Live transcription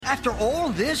After all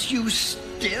this, you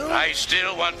still... I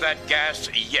still want that gas,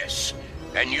 yes.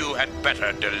 And you had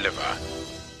better deliver.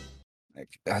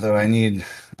 Although I don't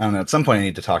know, at some point I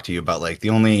need to talk to you about, like, the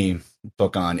only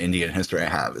book on Indian history I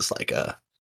have is like a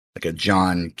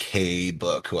John Kay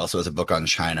book, who also has a book on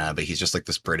China, but he's just like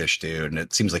this British dude, and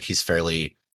it seems like he's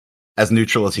fairly as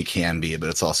neutral as he can be, but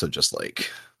it's also just like,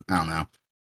 I don't know.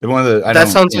 That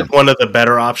sounds like one of the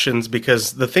better options,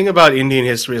 because the thing about Indian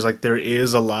history is, like, there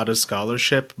is a lot of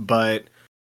scholarship, but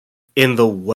in the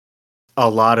West, a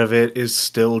lot of it is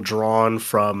still drawn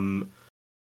from,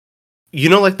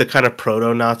 like the kind of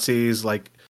proto-Nazis,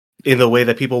 like in the way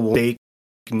that people will take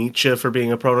Nietzsche for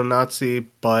being a proto-Nazi,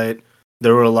 but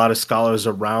there were a lot of scholars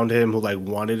around him who like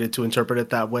wanted it to interpret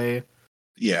it that way.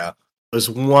 Yeah. There's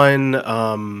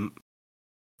one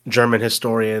German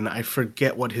historian, I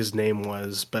forget what his name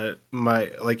was, but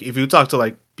if you talk to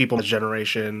like people in his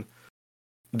generation,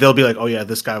 they'll be like, oh yeah,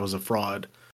 this guy was a fraud.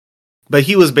 But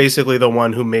he was basically the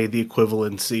one who made the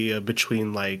equivalency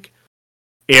between like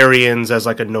Aryans as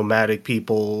like a nomadic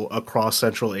people across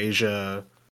Central Asia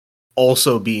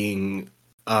also being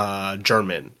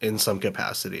German in some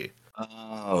capacity.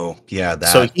 Oh, yeah.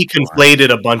 So he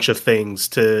conflated a bunch of things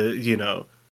to,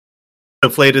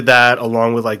 conflated that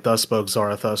along with like Thus Spoke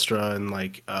Zarathustra and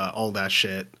like all that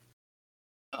shit.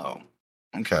 Oh,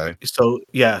 okay. So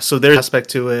yeah, so there's an aspect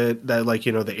to it that like,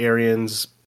 the Aryans,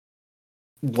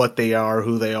 what they are,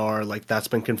 who they are, like that's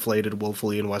been conflated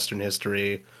willfully in Western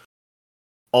history.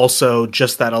 Also,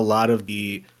 just that a lot of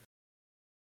the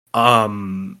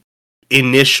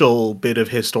initial bit of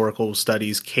historical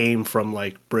studies came from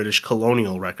like British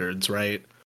colonial records, right?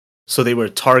 So they were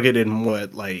targeted in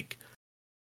what, like,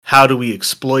 how do we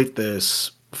exploit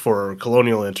this for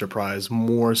colonial enterprise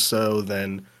more so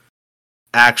than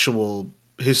actual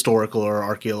historical or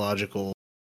archaeological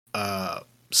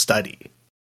study.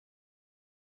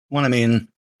 Well, I mean,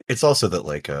 it's also that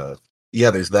like,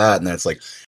 there's that, and then it's like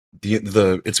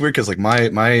it's weird because like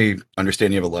my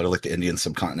understanding of a lot of like the Indian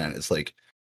subcontinent is like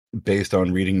based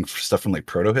on reading stuff from like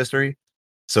proto history.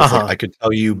 So it's like I could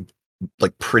tell you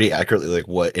like pretty accurately like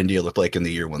what India looked like in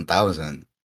the year 1000,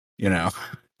 and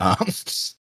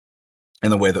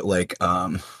the way that like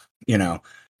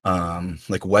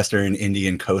like Western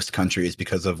Indian coast countries,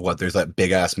 because of there's that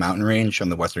big ass mountain range on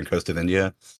the western coast of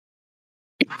India.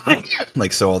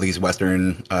 Like, so all these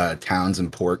Western towns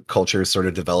and port cultures sort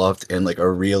of developed in like a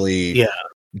really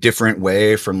different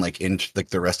way from like in like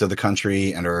the rest of the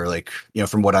country, and are like,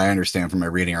 from what I understand from my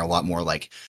reading, are a lot more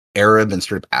like Arab and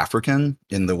sort of African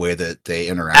in the way that they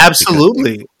interact.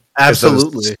 Absolutely.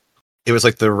 It was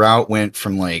like the route went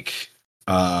from like,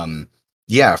 from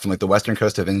like the western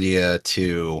coast of India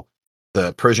to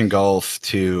the Persian Gulf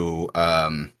to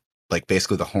like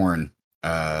basically the Horn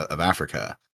of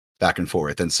Africa, back and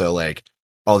forth. And so like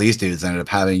all these dudes ended up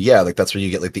having, like that's where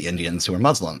you get like the Indians who are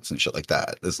Muslims and shit like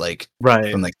that. It's like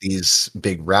from like these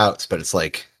big routes, but it's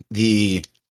like I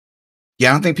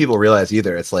don't think people realize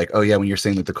either. It's like, oh yeah, when you're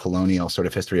saying that the colonial sort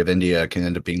of history of India can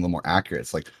end up being a little more accurate,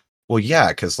 it's like, well, yeah,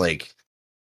 because like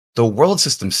the world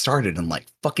system started in like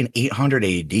fucking 800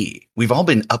 AD. We've all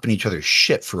been up in each other's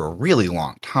shit for a really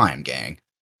long time, gang.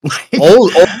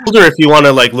 Older if you want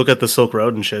to like look at the Silk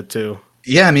Road and shit too.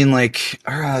 Yeah, I mean, like,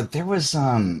 there was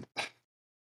a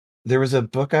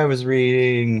book I was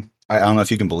reading. I don't know if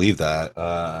you can believe that.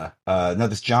 No,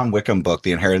 this John Wickham book,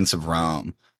 The Inheritance of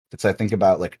Rome. It's, I think,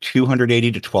 about like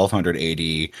 280 to 1200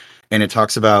 AD, and it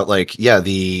talks about like,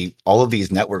 all of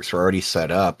these networks were already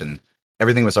set up and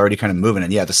everything was already kind of moving.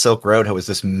 And the Silk Road was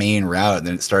this main route, and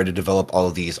then it started to develop all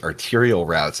of these arterial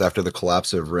routes after the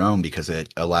collapse of Rome because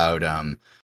it allowed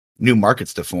new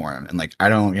markets to form. And like, I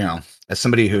don't, as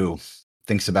somebody who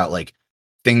thinks about like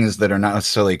things that are not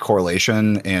necessarily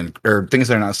correlation or things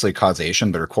that are not necessarily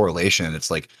causation but are correlation, it's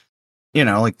like,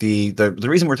 like the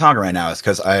reason we're talking right now is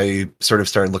because I sort of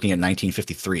started looking at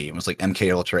 1953. It was like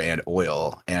MK Ultra and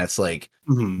oil, and it's like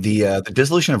the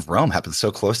dissolution of Rome happened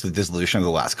so close to the dissolution of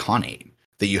the last Khanate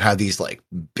that you have these like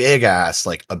big ass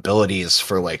like abilities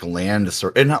for like land to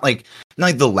sort, and not like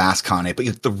the last Khanate,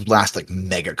 but the last like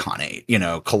mega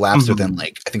Khanate, collapsed within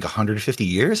like I think 150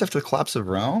 years after the collapse of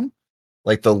Rome.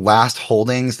 Like the last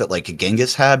holdings that like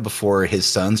Genghis had before his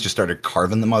sons just started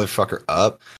carving the motherfucker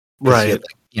up. Right. He had,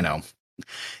 like,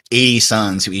 80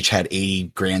 sons who each had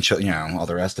 80 grandchildren, all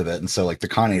the rest of it. And so like the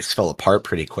Khanates fell apart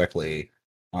pretty quickly.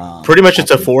 Pretty much it's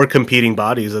a 4 competing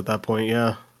bodies at that point.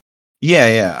 Yeah.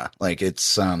 Yeah. Like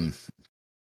it's, well,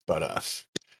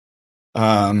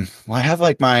 I have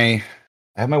like I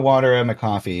have my water, I have my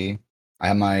coffee. I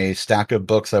have my stack of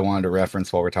books I wanted to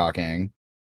reference while we're talking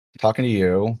to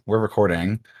you. We're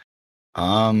recording.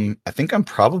 I think I'm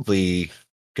probably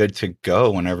good to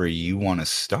go whenever you want to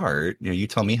start. You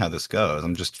tell me how this goes.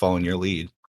 I'm just following your lead.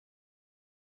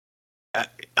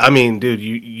 I mean, dude,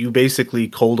 you basically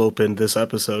cold opened this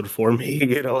episode for me.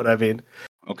 You know what I mean?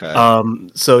 Okay.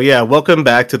 So yeah, welcome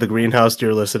back to the Greenhouse,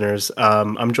 dear listeners.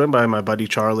 I'm joined by my buddy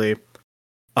Charlie.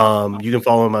 You can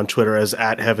follow him on Twitter as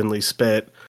 @HeavenlySpit.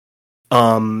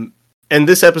 And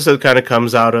this episode kind of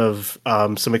comes out of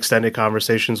some extended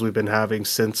conversations we've been having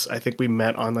since I think we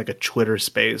met on like a Twitter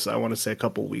space, I want to say a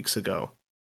couple weeks ago.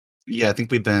 Yeah, I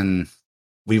think we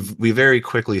very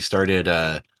quickly started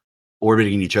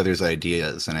orbiting each other's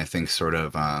ideas, and I think sort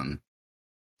of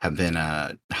have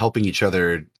been helping each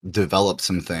other develop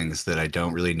some things that I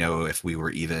don't really know if we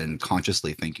were even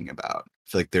consciously thinking about. I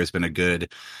feel like there's been a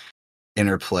good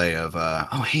interplay of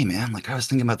oh hey man, like I was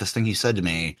thinking about this thing you said to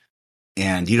me,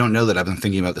 and you don't know that I've been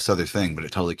thinking about this other thing, but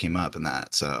it totally came up in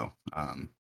that. So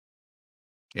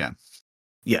yeah.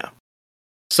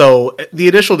 So the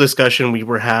initial discussion we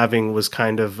were having was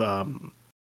kind of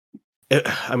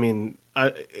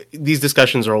these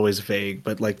discussions are always vague,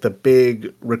 but like the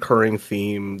big recurring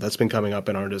theme that's been coming up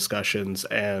in our discussions,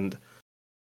 and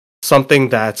something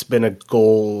that's been a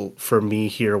goal for me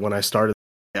here when I started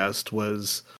the podcast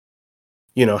was,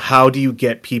 how do you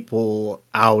get people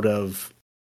out of,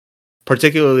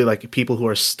 particularly like people who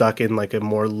are stuck in like a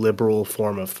more liberal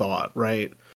form of thought,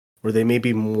 right? Where they may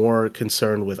be more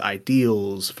concerned with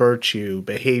ideals, virtue,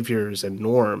 behaviors, and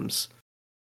norms.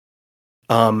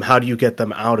 How do you get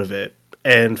them out of it?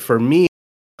 And for me,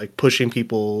 like pushing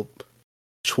people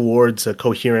towards a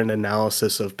coherent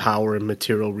analysis of power and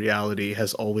material reality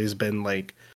has always been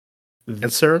like the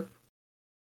answer.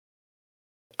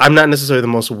 I'm not necessarily the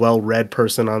most well-read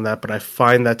person on that, but I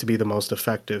find that to be the most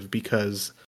effective,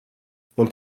 because when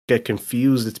people get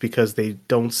confused, it's because they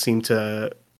don't seem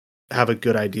to have a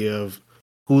good idea of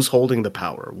who's holding the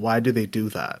power. Why do they do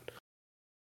that?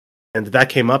 And that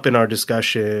came up in our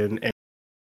discussion,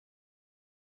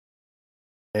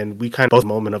 and we kind of both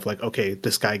moment of like, okay,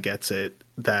 this guy gets it,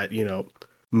 that,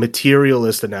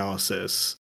 materialist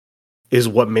analysis is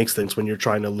what makes things when you're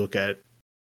trying to look at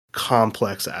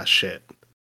complex ass shit.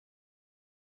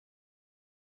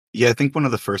 Yeah, I think one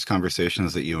of the first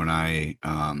conversations that you and I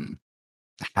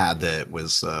had that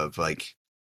was of like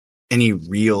any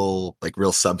real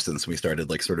substance, we started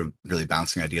like sort of really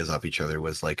bouncing ideas off each other,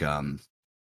 was like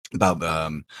about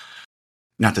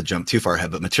not to jump too far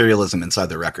ahead, but materialism inside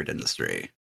the record industry.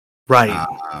 Right.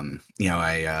 I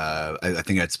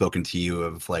think I'd spoken to you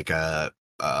of like I've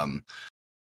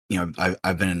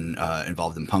been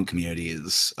involved in punk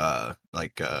communities for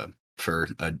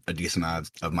a decent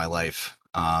amount of my life.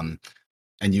 And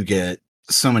you get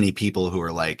so many people who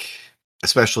are like,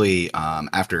 especially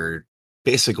after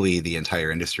basically the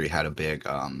entire industry had a big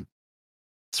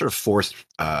sort of forced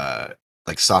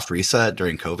like soft reset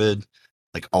during COVID,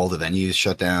 like all the venues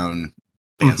shut down,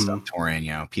 bands stopped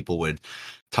touring. People would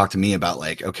talk to me about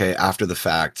like, okay, after the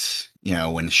fact,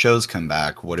 when shows come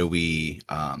back, what do we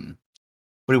want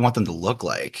them to look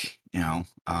like,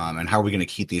 and how are we going to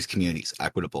keep these communities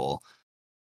equitable?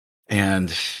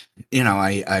 And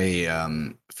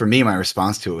I for me, my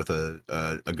response to it with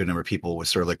a good number of people was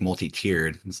sort of like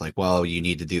multi-tiered. It's like, well, you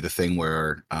need to do the thing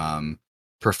where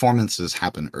performances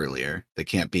happen earlier. They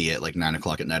can't be at like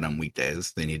 9:00 at night on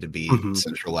weekdays. They need to be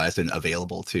centralized and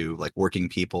available to like working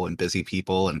people and busy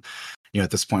people. And at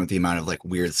this point, with the amount of like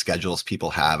weird schedules people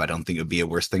have, I don't think it would be a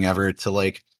worse thing ever to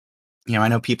like, I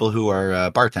know people who are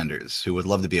bartenders who would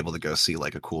love to be able to go see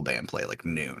like a cool band play like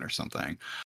Noon or something.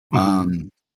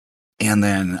 And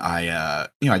then I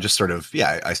just sort of,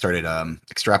 I started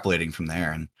extrapolating from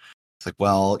there. And it's like,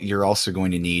 well, you're also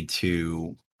going to need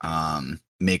to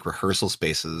make rehearsal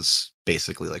spaces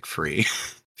basically like free.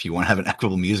 If you want to have an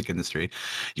equitable music industry,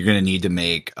 you're going to need to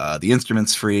make the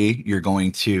instruments free. You're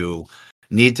going to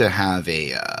need to have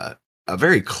a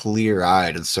very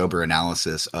clear-eyed and sober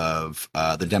analysis of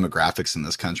the demographics in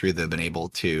this country that have been able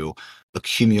to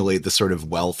accumulate the sort of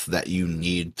wealth that you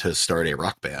need to start a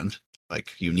rock band.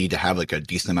 Like you need to have like a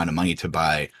decent amount of money to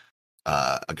buy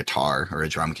a guitar or a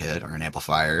drum kit or an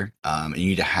amplifier. And you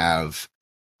need to have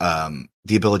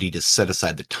the ability to set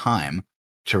aside the time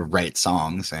to write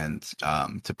songs and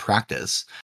to practice.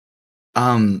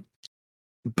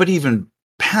 But even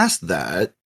past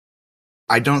that,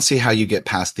 I don't see how you get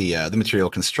past the material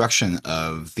construction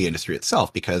of the industry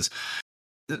itself, because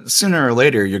sooner or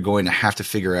later you're going to have to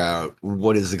figure out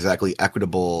what is exactly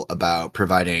equitable about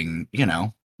providing,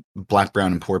 Black,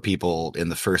 brown, and poor people in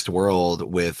the first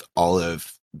world with all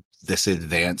of this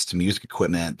advanced music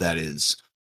equipment that is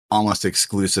almost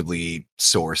exclusively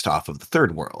sourced off of the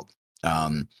third world.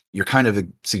 You're kind of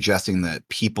suggesting that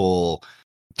people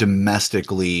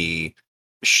domestically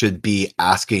should be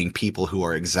asking people who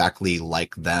are exactly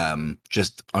like them,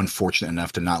 just unfortunate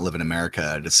enough to not live in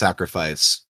America, to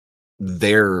sacrifice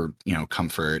their,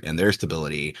 comfort and their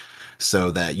stability so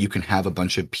that you can have a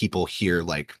bunch of people here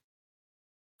like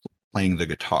playing the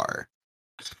guitar.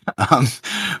 um,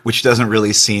 which doesn't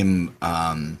really seem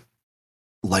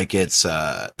like it's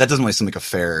that doesn't really seem like a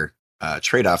fair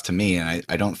trade-off to me, and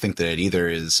I don't think that it either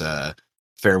is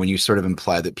fair when you sort of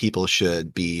imply that people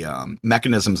should be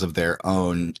mechanisms of their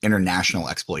own international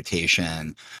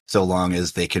exploitation so long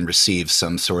as they can receive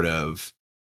some sort of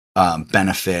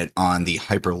benefit on the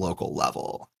hyper-local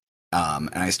level. And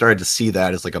I started to see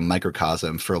that as like a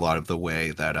microcosm for a lot of the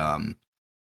way that I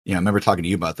remember talking to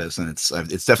you about this, and it's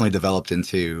definitely developed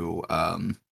into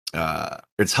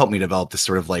it's helped me develop this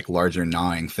sort of like larger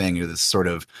gnawing thing, or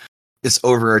this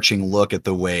overarching look at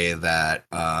the way that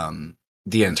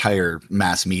the entire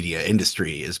mass media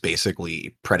industry is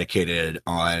basically predicated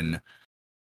on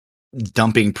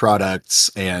dumping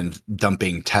products and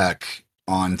dumping tech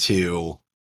onto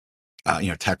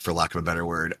tech, for lack of a better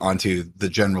word, onto the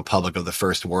general public of the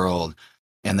first world,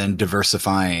 and then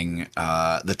diversifying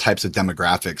the types of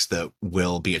demographics that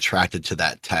will be attracted to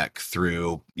that tech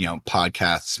through,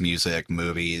 podcasts, music,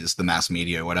 movies, the mass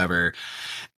media, whatever.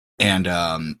 And,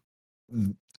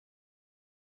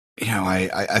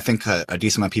 I think a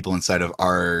decent amount of people inside of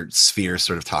our sphere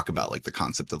sort of talk about like the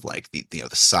concept of like the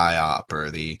psyop, or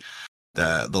the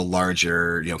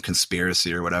larger,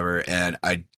 conspiracy or whatever. And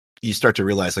you start to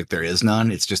realize like there is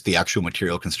none. It's just the actual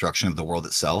material construction of the world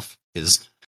itself is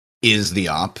the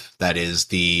op. That's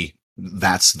the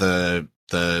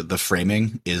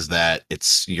framing, is that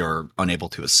you're unable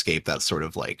to escape that sort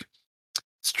of like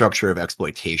structure of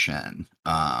exploitation.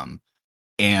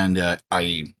 And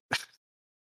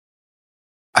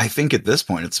I think at this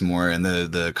point it's more, and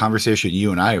the conversation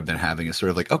you and I have been having is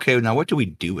sort of like, okay, now what do we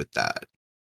do with that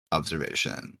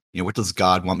observation? What does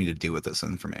God want me to do with this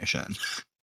information?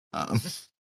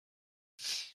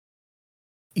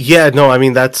 Yeah, no, I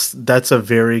mean that's a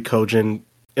very cogent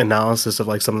analysis of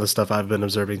like some of the stuff I've been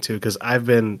observing too, because I've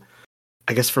been,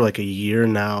 I guess, for like a year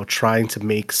now trying to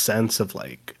make sense of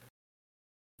like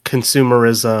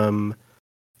consumerism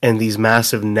and these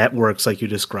massive networks like you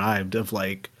described of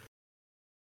like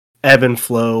ebb and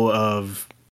flow of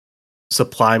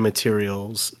supply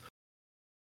materials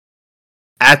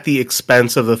at the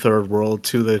expense of the third world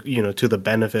to the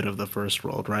benefit of the first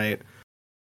world, right?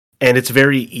 And it's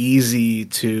very easy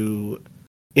to,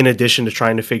 in addition to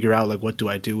trying to figure out like what do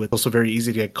I do with, also very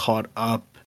easy to get caught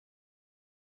up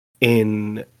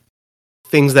in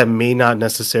things that may not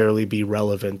necessarily be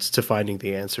relevant to finding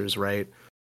the answers, right?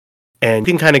 And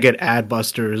you can kind of get ad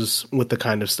busters with the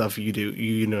kind of stuff you do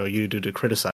to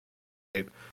criticize, right?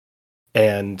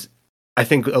 And I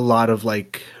think a lot of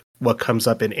like what comes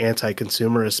up in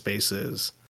anti-consumerist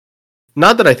spaces,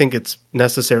 not that I think it's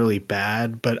necessarily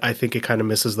bad, but I think it kind of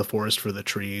misses the forest for the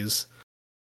trees,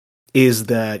 is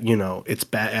that, it's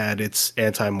bad, it's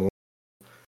anti-moral,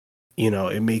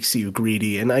 it makes you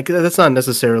greedy. And that's not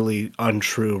necessarily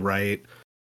untrue, right?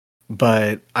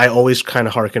 But I always kind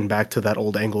of harken back to that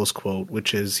old Engels quote,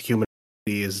 which is humanity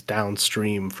is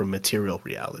downstream from material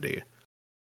reality.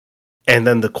 And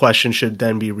then the question should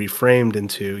then be reframed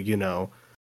into,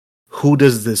 who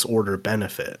does this order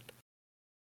benefit?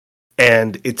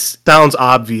 And it sounds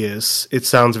obvious, it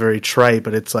sounds very trite,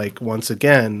 but it's like, once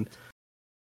again,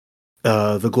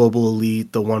 the global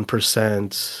elite, the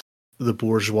 1%, the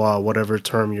bourgeois, whatever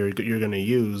term you're going to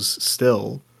use,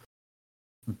 still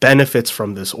benefits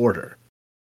from this order.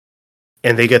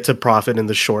 And they get to profit in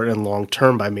the short and long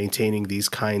term by maintaining these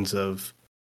kinds of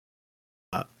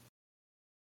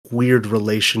weird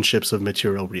relationships of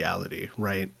material reality,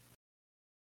 right?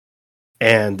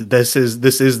 And this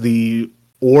is the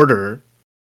order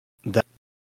that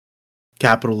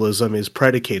capitalism is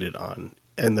predicated on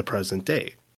in the present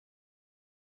day.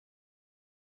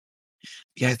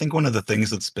 Yeah, I think one of the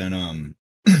things that's been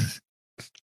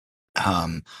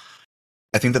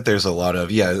I think that there's a lot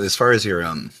of, as far as you're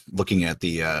looking at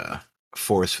the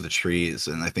forest for the trees,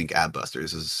 and I think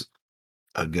Adbusters is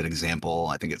a good example.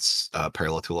 I think it's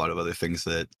parallel to a lot of other things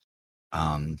that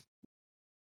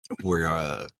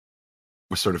we're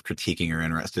sort of critiquing or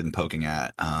interested in poking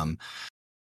at. And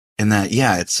that,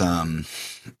 it's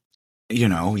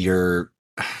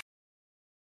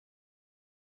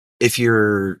if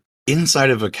you're inside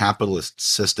of a capitalist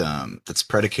system that's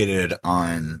predicated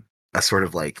on a sort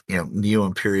of like,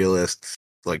 neo-imperialist,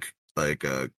 like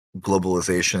a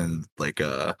globalization, like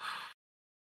a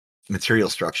material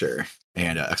structure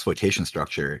and exploitation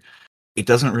structure, it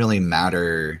doesn't really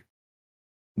matter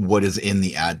what is in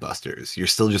the ad busters. You're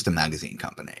still just a magazine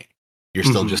company. You're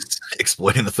still just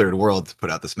exploiting the third world to put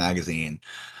out this magazine.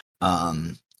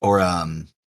 I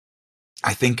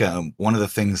think one of the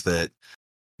things that,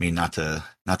 I mean, not to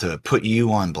put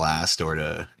you on blast or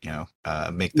to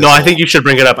make this. No, I think you should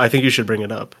bring it up. You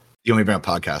want me to bring up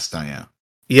podcasts, don't you?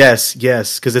 Yes,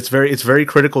 because it's very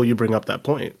critical you bring up that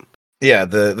point. Yeah,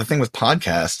 the thing with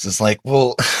podcasts is like,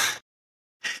 well,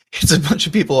 it's a bunch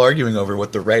of people arguing over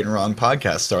what the right and wrong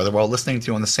podcasts are that we're all listening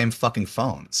to on the same fucking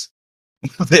phones.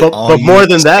 But more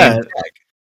than that,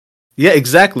 yeah,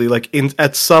 exactly. Like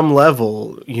at some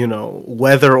level,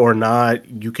 whether or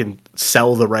not you can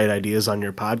sell the right ideas on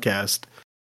your podcast,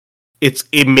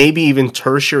 it may be even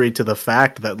tertiary to the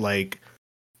fact that like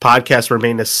podcasts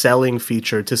remain a selling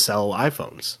feature to sell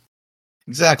iPhones.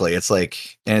 Exactly. It's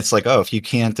like, oh, if you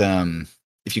can't find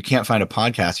a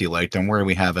podcast you like, don't worry,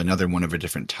 we have another one of a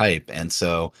different type. And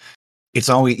so it's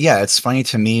always, it's funny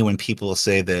to me when people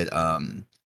say that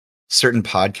certain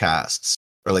podcasts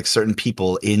or like certain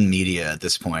people in media at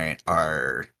this point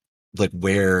are like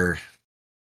where,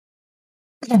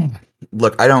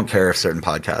 look, I don't care if certain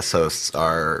podcast hosts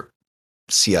are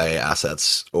CIA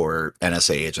assets or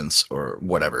NSA agents or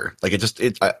whatever. Like I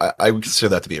would consider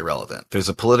that to be irrelevant. There's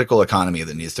a political economy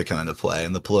that needs to come into play,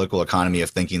 and the political economy of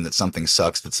thinking that something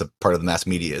sucks that's a part of the mass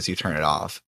media is you turn it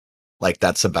off. Like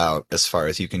that's about as far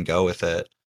as you can go with it.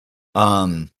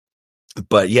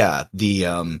 But yeah,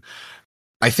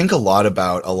 I think a lot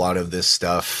about a lot of this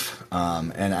stuff,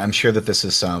 and I'm sure that this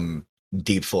is some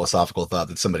deep philosophical thought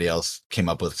that somebody else came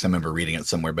up with. 'Cause I remember reading it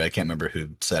somewhere, but I can't remember who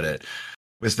said it.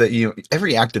 Was that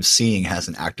every act of seeing has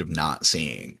an act of not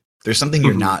seeing. There's something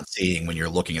you're not seeing when you're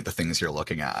looking at the things you're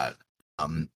looking at.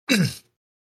 And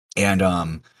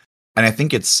I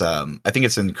think it's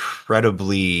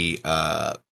incredibly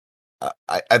I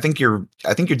think you're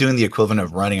doing the equivalent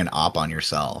of running an op on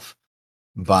yourself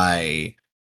by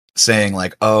saying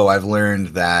like, oh, I've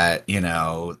learned that,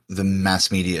 the mass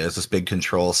media is this big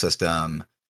control system.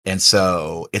 And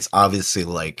so it's obviously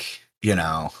like,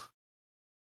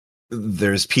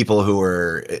 there's people who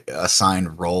are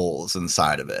assigned roles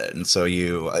inside of it. And so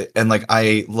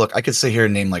I could sit here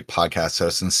and name like podcast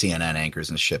hosts and CNN anchors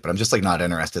and shit, but I'm just like not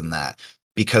interested in that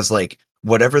because like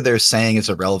whatever they're saying is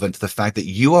irrelevant to the fact that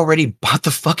you already bought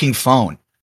the fucking phone.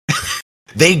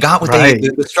 They got what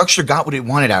the structure got what it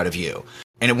wanted out of you.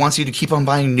 And it wants you to keep on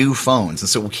buying new phones. And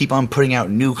so we'll keep on putting out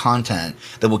new content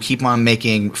that will keep on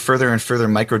making further and further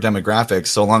micro demographics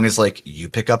so long as like you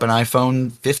pick up an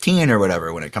iPhone 15 or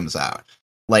whatever when it comes out.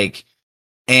 Like,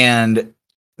 and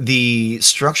the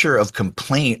structure of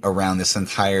complaint around this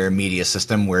entire media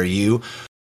system where you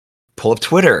pull up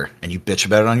Twitter and you bitch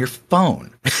about it on your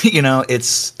phone,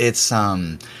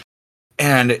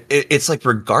 and it's like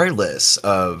regardless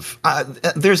of,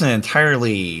 there's an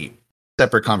entirely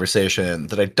separate conversation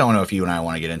that I don't know if you and I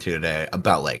want to get into today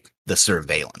about like the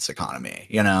surveillance economy,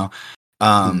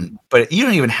 but you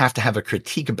don't even have to have a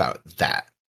critique about that,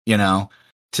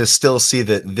 to still see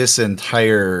that this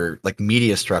entire like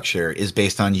media structure is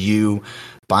based on you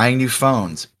buying new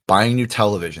phones, buying new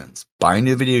televisions, buying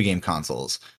new video game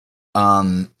consoles.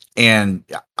 And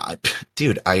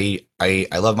dude, I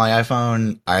love my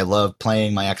iPhone. I love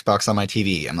playing my Xbox on my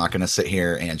TV. I'm not going to sit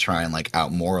here and try and like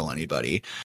out-moral anybody.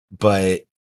 But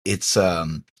it's I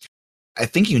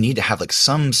think you need to have like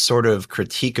some sort of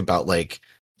critique about like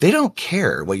they don't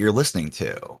care what you're listening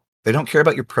to. They don't care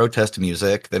about your protest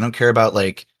music. They don't care about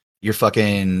like your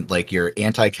fucking like your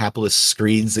anti-capitalist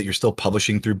screeds that you're still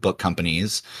publishing through book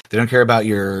companies. They don't care about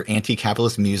your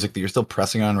anti-capitalist music that you're still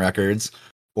pressing on records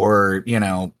or, you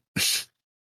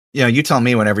tell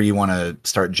me whenever you want to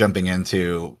start jumping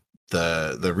into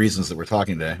the reasons that we're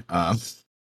talking today.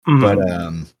 But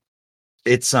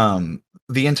it's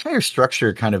the entire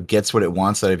structure kind of gets what it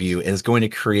wants out of you and is going to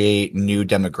create new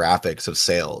demographics of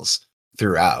sales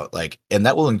throughout, like, and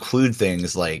that will include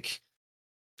things like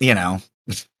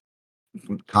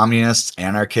communists,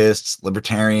 anarchists,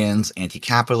 libertarians,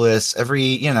 anti-capitalists,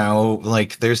 every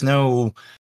like there's no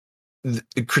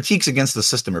critiques against the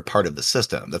system are part of the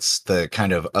system. That's the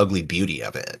kind of ugly beauty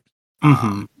of it.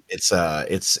 It's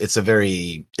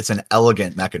an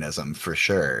elegant mechanism for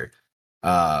sure.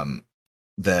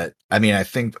 That I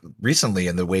think recently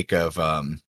in the wake of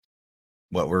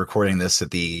we're recording this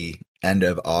at the end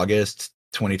of August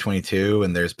 2022,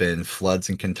 and there's been floods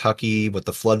in Kentucky, but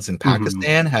the floods in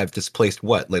Pakistan have displaced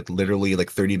literally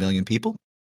 30 million people.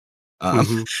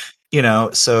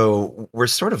 So we're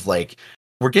sort of like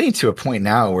we're getting to a point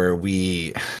now where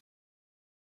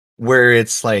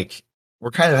it's like we're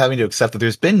kind of having to accept that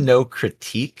there's been no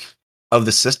critique of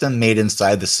the system made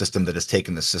inside the system that has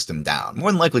taken the system down.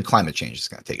 More than likely, climate change is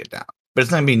going to take it down. But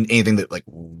it's not going to be anything that, like,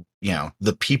 you know,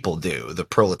 the people do, the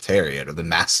proletariat or the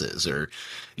masses or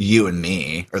you and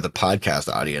me or the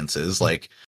podcast audiences. Like,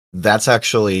 that's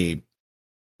actually,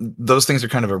 those things are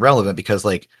kind of irrelevant because,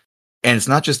 like, and it's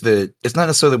not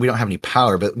necessarily that we don't have any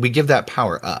power, but we give that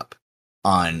power up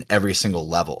on every single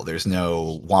level. There's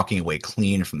no walking away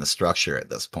clean from the structure at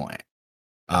this point.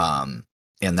 And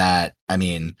that, I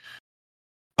mean,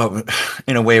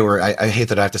 in a way where I hate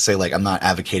that I have to say, like, I'm not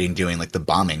advocating doing like the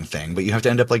bombing thing, but you have to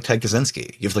end up like Ted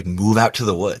Kaczynski. You have to like move out to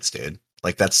the woods, dude.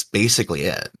 Like, that's basically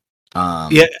it.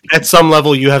 Yeah, at some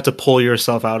level, you have to pull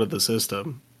yourself out of the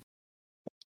system,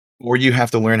 or you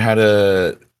have to learn how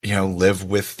to, you know, live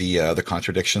with the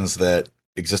contradictions that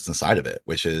exist inside of it,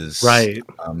 which is right.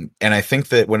 And I think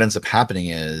that what ends up happening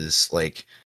is, like,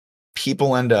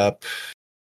 people end up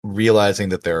realizing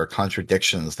that there are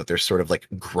contradictions that they're sort of like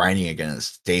grinding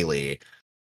against daily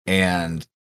and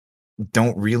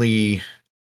don't really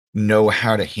know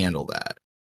how to handle that,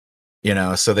 you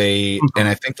know. So and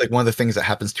I think, like, one of the things that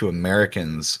happens to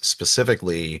Americans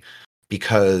specifically,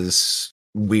 because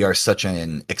we are such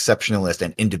an exceptionalist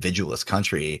and individualist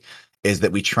country, is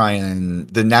that we try, and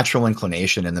the natural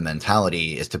inclination and the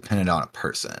mentality is to pin it on a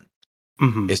person.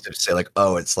 Is to say, like,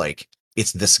 oh, it's like,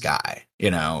 it's this guy,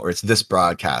 you know, or it's this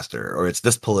broadcaster, or it's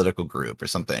this political group or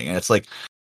something. And it's like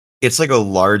a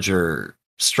larger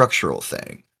structural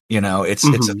thing, you know. It's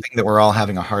a thing that we're all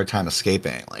having a hard time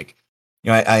escaping. Like,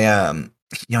 you know,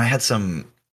 I had some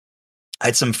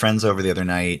friends over the other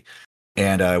night,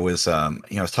 and I was, you know,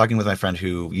 I was talking with my friend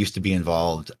who used to be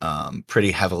involved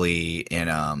pretty heavily in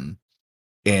a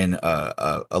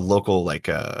local, like,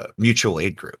 mutual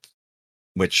aid group,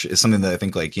 which is something that I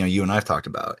think, like, you know, you and I've talked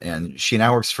about. And she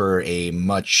now works for a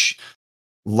much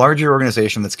larger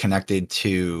organization that's connected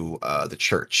to the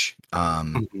church.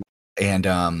 And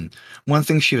one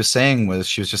thing she was saying was,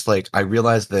 she was just like, I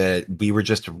realized that we were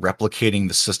just replicating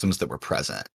the systems that were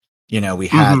present. You know, we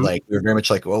had like, we were very much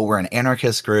like, well, we're an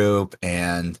anarchist group,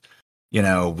 and, you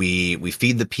know, we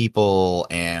feed the people,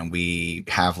 and we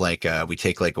have like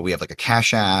we have like a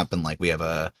Cash App, and like we have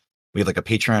like a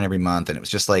Patreon every month. And it was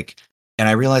just like, and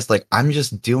I realized, like, I'm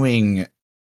just doing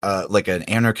like an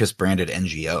anarchist branded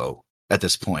NGO at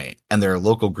this point, and there are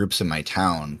local groups in my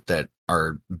town that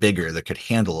are bigger that could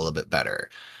handle a little bit better.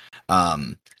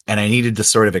 And I needed to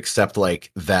sort of accept,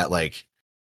 like, that, like,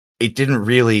 it didn't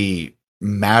really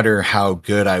matter how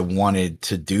good I wanted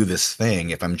to do this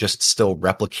thing. If I'm just still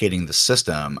replicating the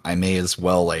system, I may as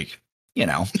well, like, you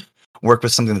know, work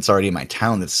with something that's already in my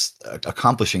town that's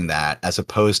accomplishing that, as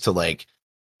opposed to, like,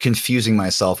 confusing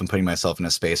myself and putting myself in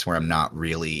a space where I'm not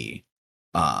really,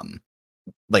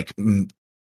 like,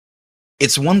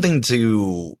 it's one thing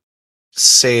to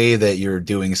say that you're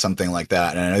doing something like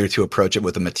that, and another to approach it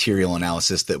with a material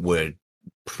analysis that would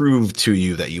prove to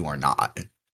you that you are not,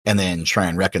 and then try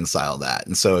and reconcile that.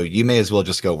 And so you may as well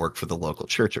just go work for the local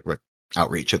church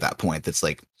outreach at that point, that's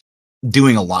like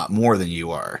doing a lot more than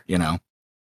you are, you know.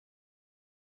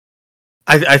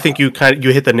 I think you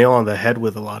hit the nail on the head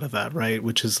with a lot of that, right?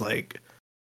 Which is, like,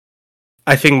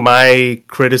 I think my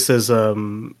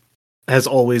criticism has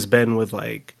always been with,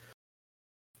 like,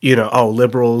 you know, oh,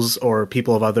 liberals or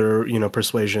people of other, you know,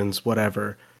 persuasions,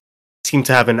 whatever, seem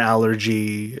to have an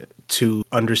allergy to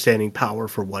understanding power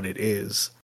for what it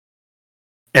is.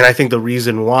 And I think the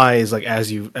reason why is, like,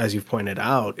 as you've pointed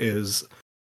out, is,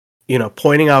 you know,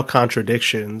 pointing out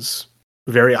contradictions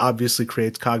very obviously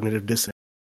creates cognitive dissonance.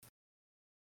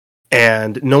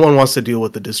 And no one wants to deal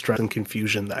with the distress and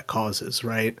confusion that causes,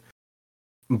 right?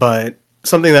 But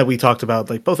something that we talked about,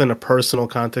 like, both in a personal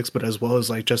context, but as well as,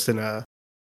 like, just in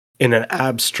an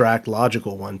abstract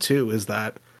logical one too, is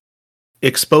that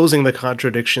exposing the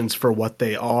contradictions for what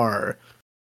they are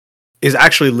is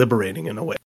actually liberating in a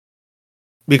way,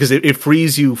 because it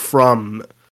frees you from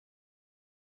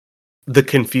the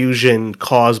confusion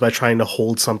caused by trying to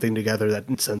hold something together that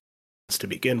makes sense to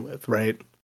begin with, right?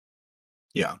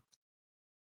 Yeah.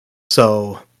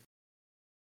 So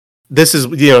this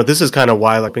is kind of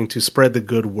why I'm hoping to spread the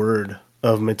good word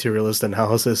of materialist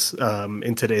analysis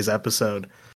in today's episode.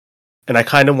 And I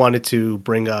kind of wanted to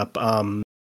bring up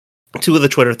two of the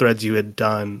Twitter threads you had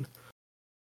done,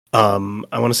 I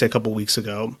want to say a couple weeks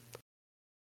ago.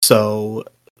 So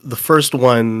the first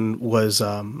one was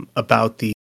about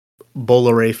the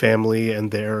Bolloré family and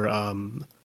their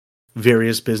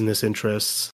various business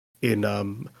interests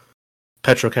in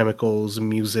petrochemicals,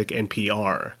 music, and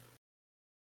PR.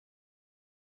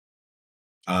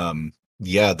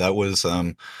 Yeah, that was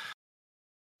an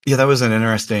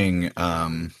interesting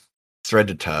thread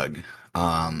to tug.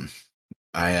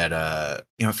 I had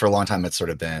for a long time it's sort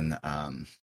of been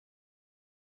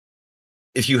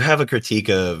if you have a critique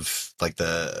of like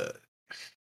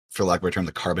for lack of a better term,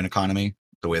 the carbon economy,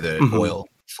 the way that oil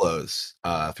flows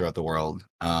throughout the world,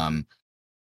 and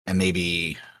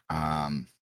maybe I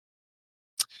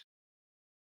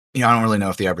don't really know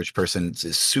if the average person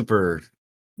is super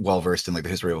well versed in like the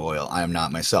history of oil. I am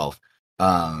not myself.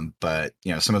 But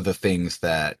some of the things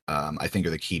that I think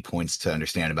are the key points to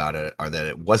understand about it are that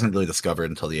it wasn't really discovered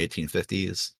until the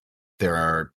 1850s. There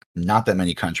are not that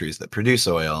many countries that produce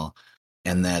oil,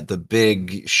 and that the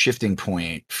big shifting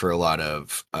point for a lot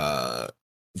of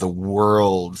the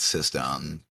world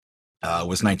system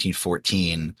was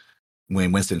 1914,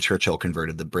 when Winston Churchill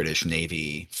converted the British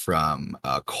Navy from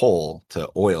coal to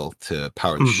oil to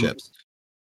power the ships.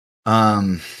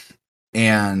 And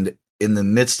in the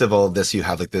midst of all of this, you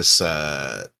have like this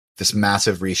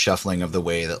massive reshuffling of the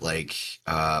way that like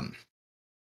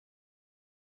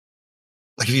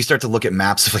if you start to look at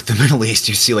maps of like the Middle East,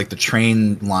 you see like the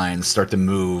train lines start to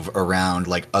move around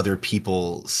like other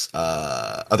people's,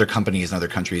 other companies and other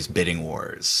countries' bidding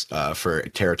wars for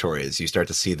territories. You start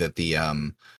to see that the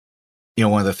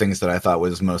one of the things that I thought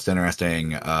was most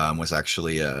interesting was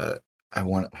actually I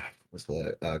want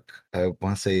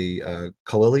to say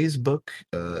Khalili's book,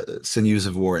 Sinews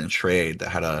of War and Trade, that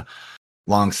had a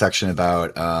long section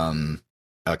about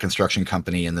a construction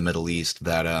company in the Middle East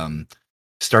that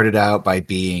started out by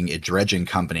being a dredging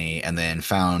company and then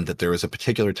found that there was a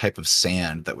particular type of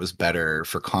sand that was better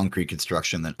for concrete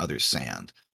construction than other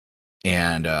sand,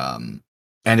 and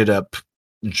ended up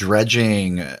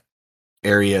dredging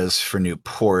areas for new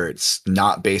ports,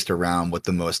 not based around what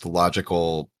the most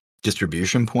logical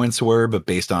distribution points were, but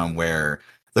based on where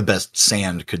the best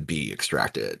sand could be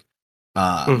extracted.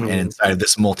 And inside of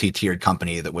this multi-tiered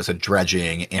company that was a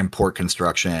dredging, import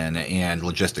construction, and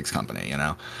logistics company, and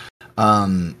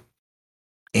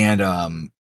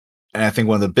I think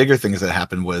one of the bigger things that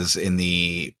happened was in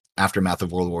the aftermath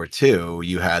of World War II,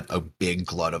 you had a big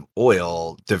glut of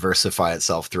oil diversify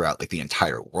itself throughout like the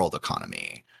entire world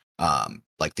economy.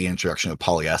 Like the introduction of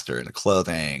polyester into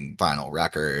clothing, vinyl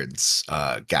records,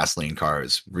 gasoline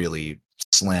cars really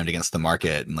slammed against the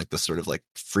market in like this sort of like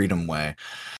freedom way.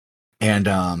 And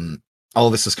all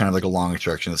of this is kind of like a long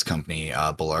introduction to this company,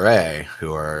 Bolloré,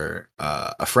 who are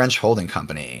a French holding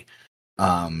company,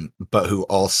 but who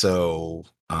also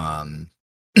are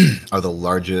the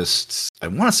largest, I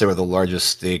want to say, were the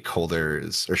largest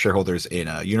stakeholders or shareholders in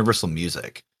Universal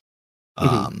Music,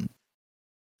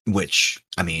 which,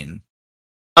 I mean,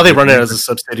 they run it as a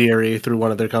subsidiary through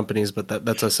one of their companies, but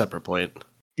that's a separate point.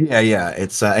 Yeah.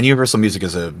 It's and Universal Music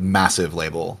is a massive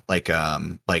label. I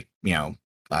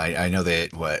know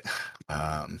that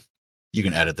you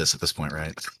can edit this at this point,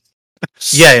 right?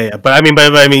 Yeah. But I mean,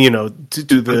 to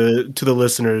the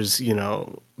listeners,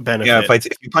 benefit. Yeah,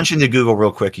 if you punch into Google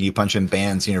real quick, you punch in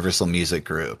bands Universal Music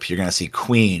Group, you're gonna see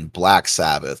Queen, Black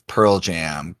Sabbath, Pearl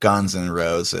Jam, Guns N'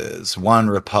 Roses, One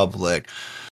Republic,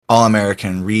 All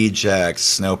American Rejects,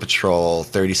 Snow Patrol,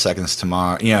 30 Seconds to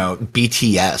Mars,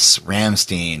 BTS,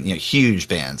 Rammstein, huge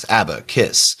bands, ABBA,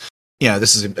 Kiss.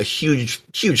 This is a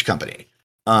huge company.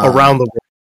 Around the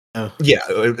world. Yeah,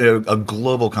 a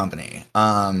global company.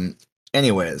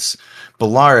 Anyways,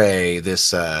 Bolloré,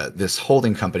 this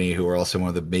holding company, who are also one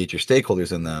of the major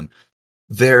stakeholders in them,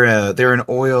 they're an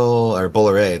oil, or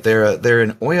Bolloré, they're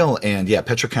an oil and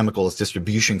petrochemicals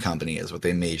distribution company is what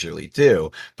they majorly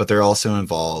do, but they're also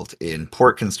involved in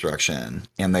port construction,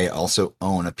 and they also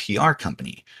own a PR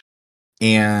company,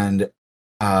 and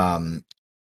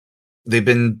they've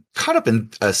been caught up in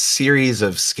a series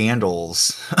of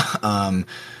scandals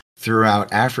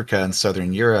throughout Africa and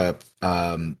Southern Europe,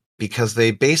 because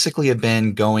they basically have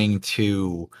been going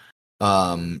to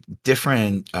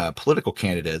different political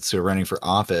candidates who are running for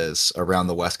office around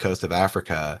the west coast of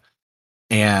Africa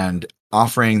and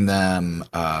offering them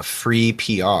free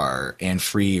PR and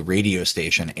free radio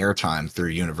station airtime through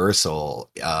Universal,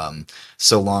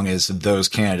 so long as those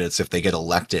candidates, if they get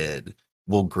elected,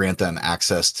 will grant them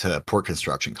access to port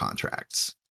construction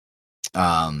contracts.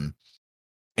 And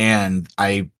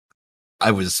I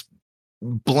was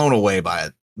blown away by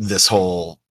this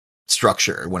whole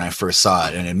structure when I first saw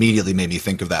it, and it immediately made me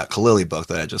think of that Khalili book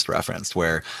that I just referenced,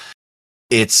 where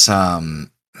it's the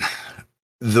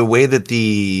way that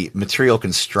the material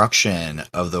construction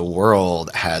of the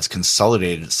world has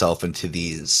consolidated itself into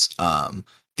these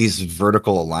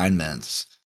vertical alignments.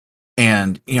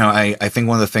 And, I think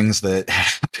one of the things that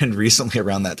happened recently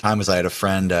around that time was I had a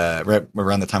friend,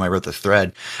 around the time I wrote the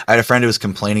thread, I had a friend who was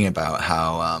complaining about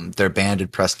how their band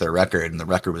had pressed their record and the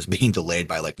record was being delayed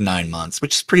by like 9 months,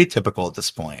 which is pretty typical at this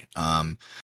point.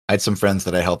 I I had some friends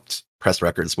that I helped press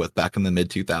records with back in the mid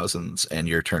 2000s, and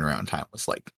your turnaround time was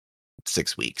like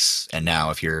 6 weeks. And now,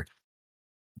 if your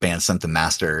band sent the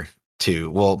master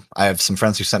I have some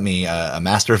friends who sent me a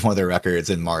master of one of their records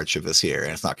in March of this year,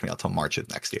 and it's not going to be out until March of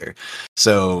next year.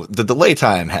 So the delay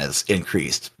time has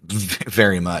increased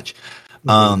very much.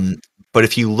 But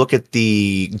if you look at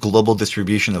the global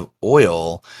distribution of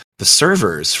oil, the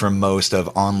servers for most of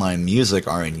online music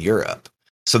are in Europe.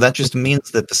 So that just means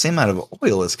that the same amount of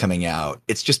oil is coming out.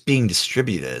 It's just being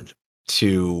distributed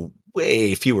to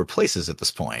way fewer places at this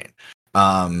point.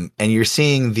 And you're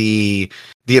seeing the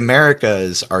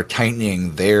Americas are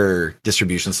tightening their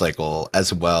distribution cycle,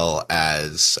 as well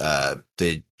as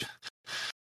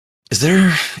is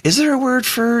there a word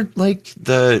for like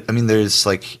there's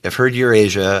like, I've heard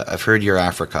Eurasia, I've heard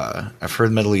Eurafrica, I've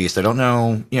heard Middle East. I don't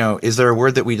know, is there a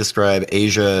word that we describe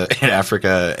Asia and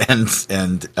Africa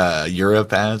and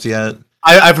Europe as yet?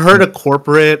 I've heard a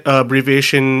corporate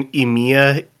abbreviation,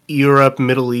 EMEA, Europe,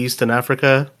 Middle East, and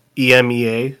Africa,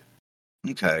 EMEA.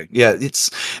 Okay, yeah,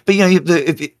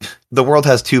 the world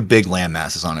has two big land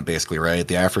masses on it, basically, right?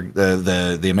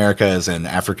 The Americas and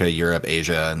Africa, Europe,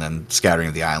 Asia, and then scattering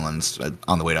of the islands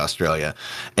on the way to Australia,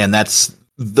 and that's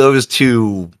those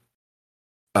two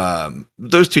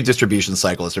distribution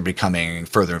cycles are becoming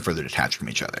further and further detached from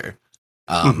each other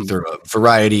through a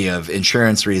variety of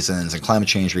insurance reasons and climate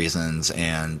change reasons,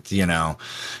 and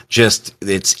just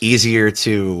it's easier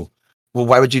to. Well,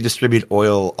 why would you distribute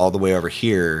oil all the way over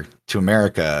here to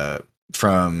America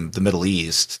from the Middle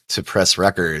East to press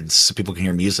records so people can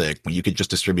hear music when you could just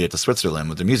distribute it to Switzerland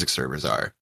where their music servers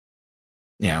are?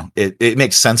 It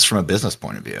makes sense from a business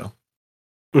point of view.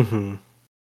 I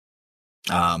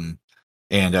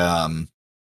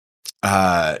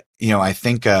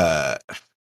think there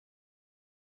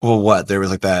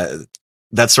was like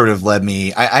that sort of led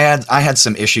me. I had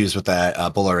some issues with that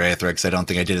Bolloré thread because I don't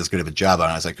think I did as good of a job on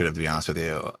it as I could have, to be honest with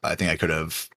you. I think I could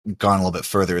have gone a little bit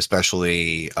further,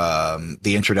 especially the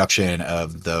introduction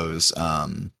of those,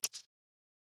 the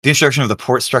introduction of the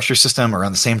port structure system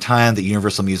around the same time that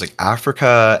Universal Music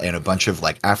Africa and a bunch of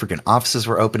like African offices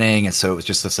were opening, and so it was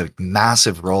just this like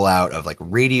massive rollout of like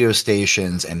radio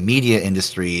stations and media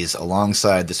industries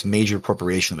alongside this major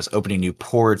corporation that was opening new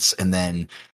ports, and then.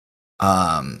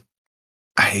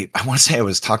 I want to say I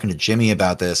was talking to Jimmy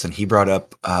about this, and he brought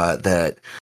up somebody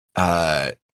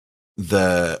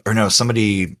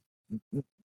in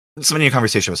a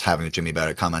conversation I was having with Jimmy about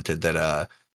it commented that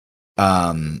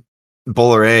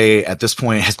Bolloré at this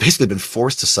point has basically been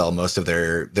forced to sell most of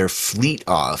their fleet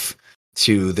off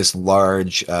to this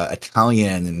large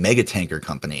Italian mega tanker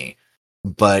company.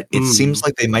 But it seems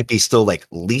like they might be still like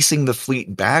leasing the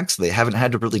fleet back, so they haven't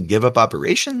had to really give up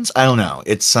operations. I don't know.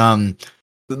 It's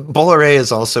Bolloré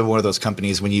is also one of those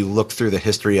companies, when you look through the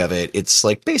history of it, it's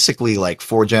like basically like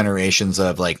 4 generations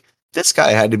of like, this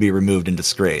guy had to be removed in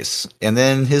disgrace, and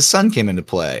then his son came into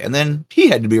play, and then he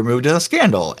had to be removed in a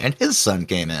scandal, and his son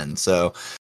came in. So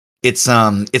it's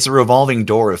a revolving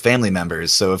door of family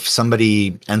members. So if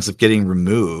somebody ends up getting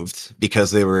removed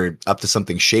because they were up to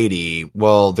something shady,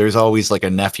 well, there's always like a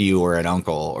nephew or an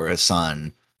uncle or a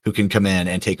son who can come in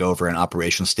and take over, and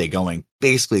operations stay going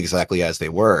basically exactly as they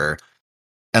were.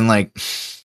 And like,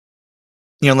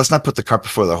 let's not put the cart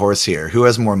before the horse here. Who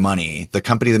has more money? The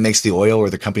company that makes the oil or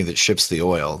the company that ships the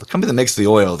oil? The company that makes the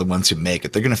oil are the ones who make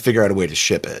it. They're going to figure out a way to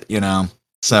ship it,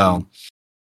 So,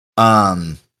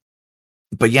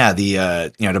 but yeah,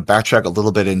 to backtrack a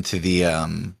little bit into the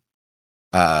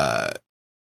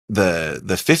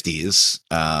 50s,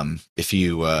 if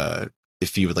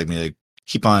you would like me to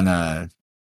keep on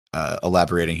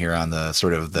elaborating here on the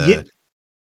sort of the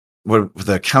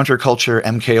the counterculture,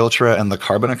 MK Ultra, and the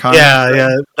carbon economy.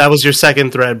 Yeah, that was your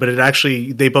second thread, but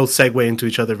they both segue into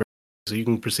each other, so you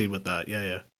can proceed with that.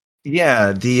 Yeah.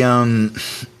 The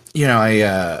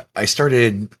I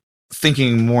started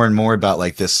thinking more and more about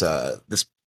like this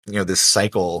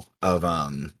cycle of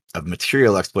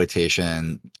material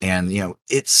exploitation, and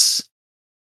it's.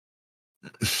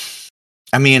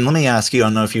 I mean, let me ask you. I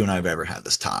don't know if you and I have ever had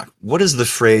this talk. What does the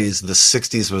phrase "the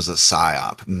 '60s was a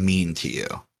psyop" mean to you?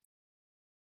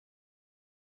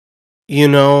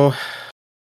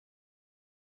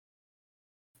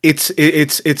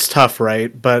 It's tough,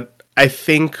 right? But I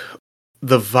think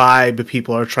the vibe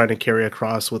people are trying to carry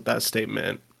across with that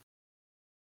statement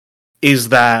is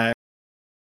that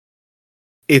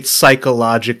it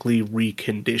psychologically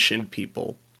reconditioned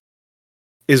people,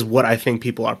 is what I think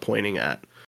people are pointing at.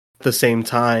 At the same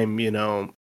time,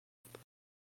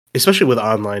 especially with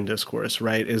online discourse,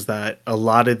 right, is that a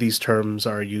lot of these terms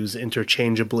are used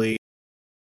interchangeably.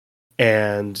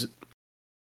 And,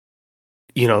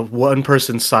 one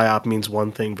person's psyop means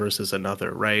one thing versus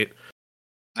another, right?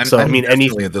 I'm Anything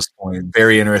definitely at this point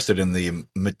very interested in the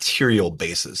material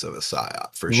basis of a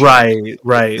psyop for sure.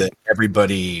 Right. That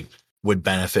everybody would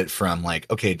benefit from,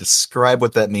 like, okay, describe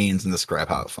what that means and describe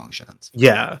how it functions.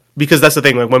 Yeah, because that's the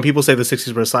thing. Like when people say the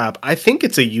 60s were a psyop, I think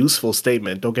it's a useful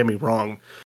statement. Don't get me wrong,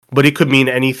 but it could mean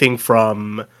anything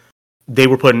from they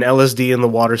were putting LSD in the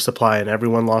water supply and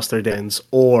everyone lost their dens,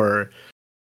 or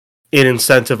it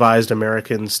incentivized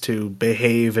Americans to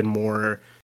behave in more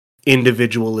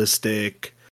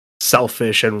individualistic,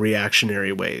 selfish, and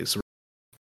reactionary ways.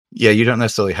 Yeah, you don't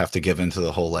necessarily have to give into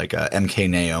the whole like MK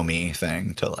Naomi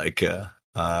thing to like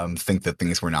think that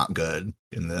things were not good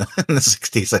in the in the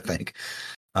 60s, I think.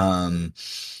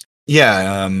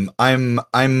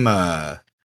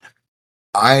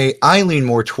 I lean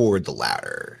more toward the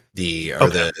latter.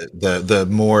 The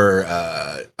more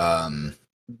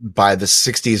by the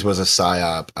 60s was a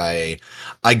psyop.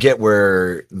 I get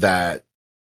where that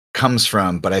comes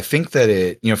from, but I think that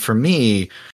it, for me,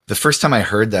 the first time I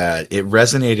heard that, it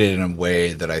resonated in a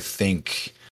way that I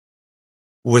think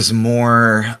was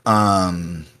more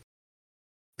about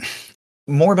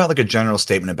like a general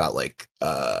statement about like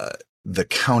the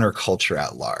counterculture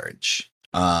at large,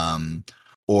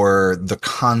 or the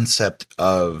concept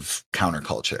of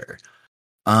counterculture.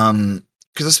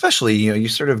 Because especially, you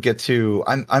sort of get to,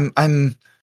 I'm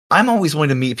always willing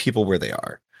to meet people where they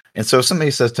are. And so if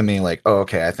somebody says to me like, oh,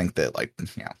 okay, I think that like,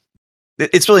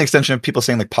 it's really an extension of people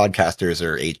saying like podcasters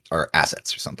are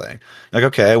assets or something. Like,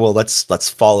 okay, well, let's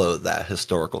follow that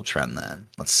historical trend then.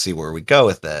 Let's see where we go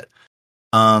with it.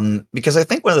 Because I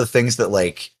think one of the things that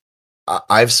like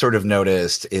I've sort of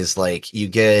noticed is like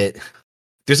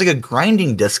there's like a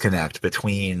grinding disconnect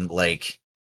between like,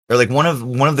 or like one of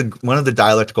the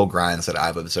dialectical grinds that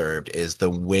I've observed is the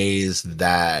ways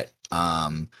that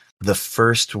the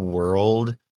first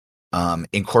world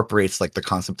incorporates like the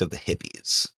concept of the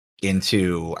hippies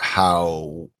into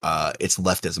how its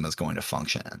leftism is going to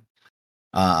function.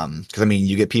 Because I mean,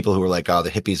 you get people who are like, oh, the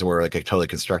hippies were like a totally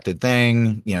constructed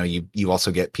thing. You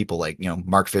also get people like,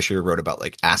 Mark Fisher wrote about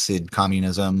like acid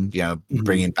communism,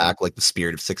 bringing back like the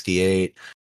spirit of '68.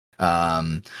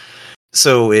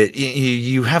 So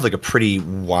you have like a pretty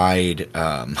wide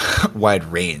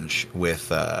range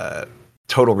with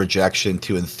total rejection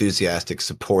to enthusiastic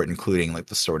support, including like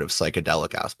the sort of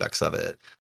psychedelic aspects of it.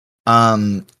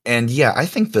 And yeah, I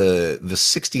think the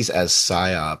 60s as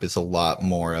psyop is a lot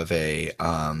more of a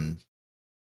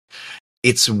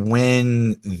it's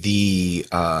when the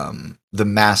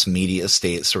mass media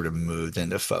state sort of moved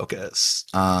into focus.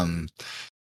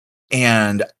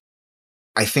 And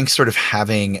I think sort of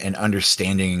having an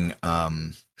understanding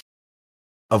of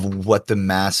what the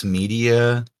mass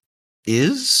media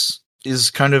is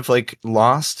kind of like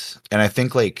lost. And I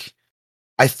think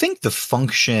the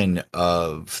function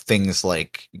of things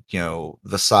like, the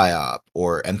PSYOP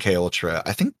or MK Ultra,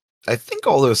 I think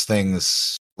all those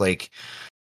things, like,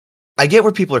 I get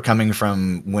where people are coming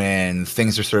from when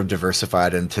things are sort of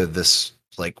diversified into this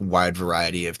like wide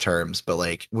variety of terms. But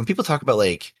like when people talk about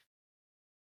like,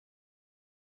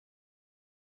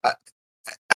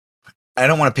 I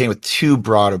don't want to paint with too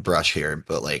broad a brush here,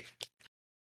 but like,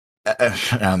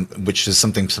 which is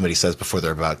something somebody says before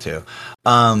they're about to.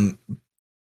 I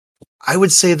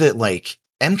would say that like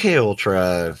MK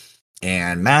Ultra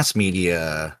and mass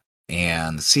media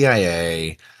and the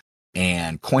CIA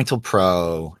and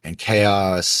COINTELPRO and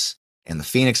Chaos and the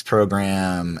Phoenix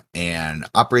program and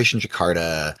Operation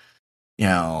Jakarta,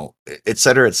 et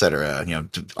cetera,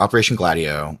 Operation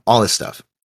Gladio, all this stuff.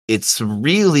 It's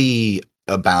really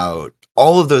about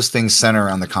all of those things center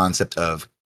around the concept of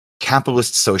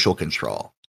capitalist social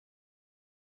control.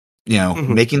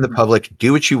 Making the public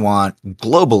do what you want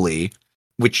globally,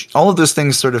 which all of those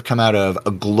things sort of come out of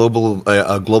a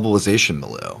globalization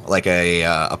milieu, like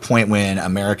a point when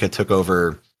America took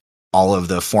over all of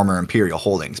the former imperial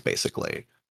holdings, basically.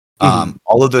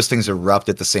 All of those things erupt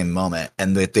at the same moment,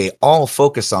 and that they all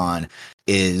focus on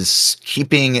is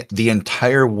keeping the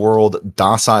entire world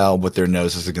docile with their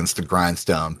noses against the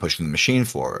grindstone, pushing the machine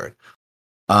forward.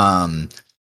 And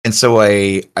so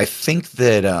I think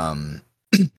that,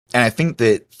 and I think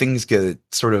that things get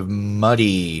sort of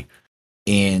muddy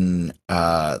in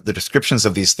the descriptions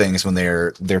of these things when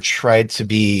they're tried to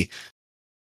be.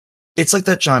 It's like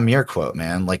that John Muir quote,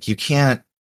 man. Like, you can't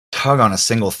tug on a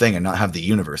single thing and not have the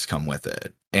universe come with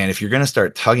it. And if you're going to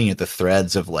start tugging at the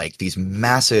threads of like these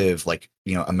massive, like,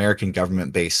 American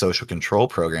government-based social control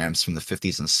programs from the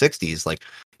 50s and 60s, like,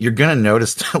 you're going to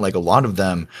notice that like a lot of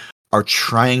them are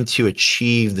trying to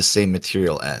achieve the same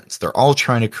material ends. They're all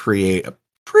trying to create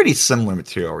pretty similar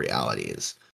material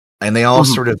realities. and they all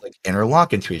sort of like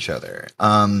interlock into each other.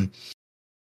 I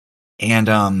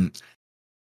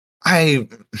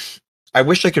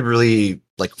wish I could really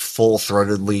like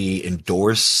full-throatedly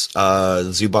endorse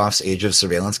Zuboff's Age of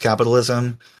Surveillance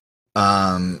Capitalism.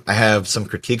 I have some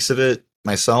critiques of it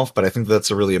myself, but I think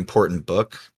that's a really important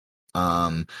book.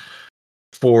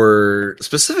 For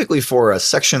specifically for a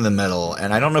section in the middle,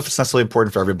 and I don't know if it's necessarily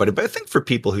important for everybody, but I think for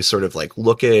people who sort of like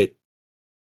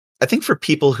I think for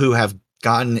people who have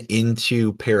gotten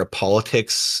into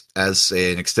parapolitics as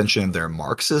an extension of their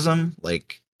Marxism,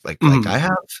 like I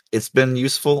have, it's been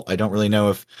useful. I don't really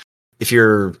know if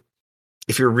you're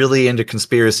really into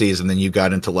conspiracies and then you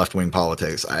got into left-wing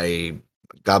politics,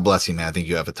 God bless you, man. I think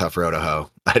you have a tough road to hoe.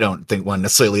 I don't think one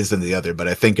necessarily leads into the other, but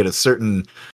I think at a certain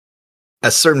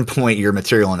point, your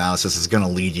material analysis is going to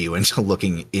lead you into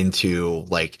looking into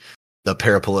like the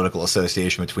parapolitical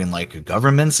association between like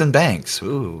governments and banks.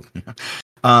 Ooh.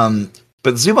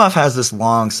 But Zuboff has this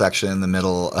long section in the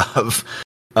middle of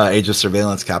Age of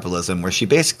Surveillance Capitalism where she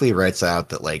basically writes out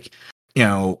that like,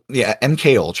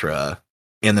 MK Ultra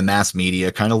and the mass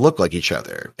media kind of look like each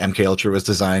other. MK Ultra was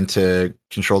designed to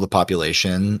control the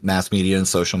population. Mass media and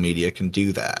social media can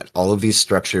do that. All of these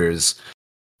structures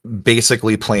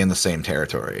basically play in the same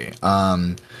territory.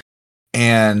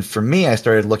 And for me, I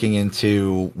started looking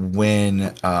into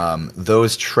when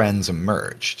those trends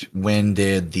emerged. When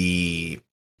did the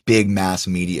big mass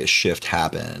media shift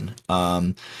happen?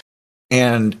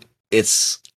 And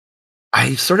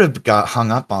I sort of got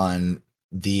hung up on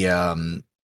the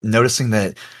noticing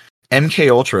that MK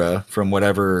Ultra, from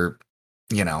whatever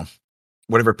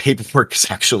paperwork is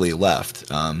actually left.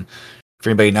 For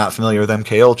anybody not familiar with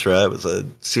MK Ultra, it was a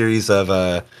series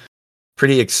of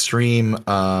pretty extreme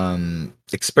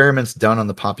experiments done on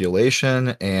the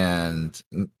population and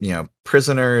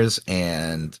prisoners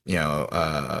and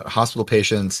hospital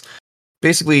patients,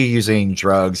 basically using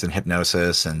drugs and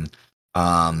hypnosis and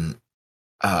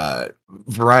a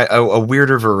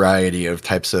weirder variety of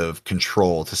types of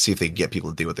control to see if they could get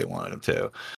people to do what they wanted them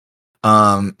to.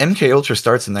 MK Ultra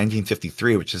starts in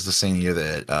 1953, which is the same year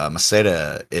that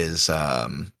Masada is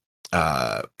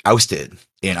ousted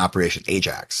in Operation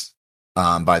Ajax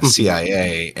by the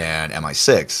CIA and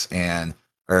MI6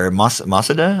 or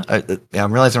Masada.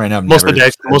 I'm realizing right now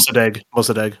Mossadegh.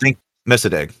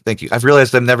 Mossadegh. Thank you. I've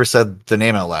realized I've never said the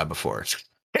name out loud before.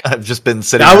 I've just been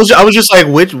sitting. I was just like,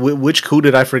 which coup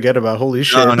did I forget about? Holy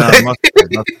shit! No,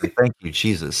 Mossadegh. Thank you,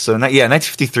 Jesus. So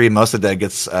 1953, Mossadegh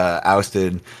gets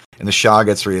ousted, and the Shah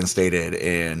gets reinstated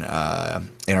in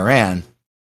Iran,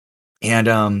 and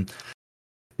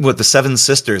the Seven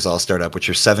Sisters all start up, which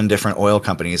are 7 different oil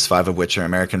companies, 5 of which are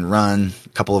American run, a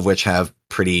couple of which have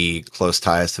pretty close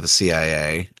ties to the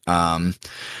CIA. Oh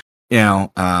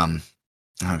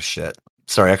shit!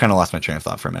 Sorry, I kind of lost my train of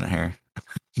thought for a minute here.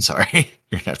 I'm sorry.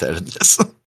 You're gonna have to edit this.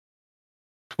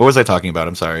 What was I talking about?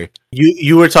 I'm sorry.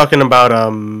 You were talking about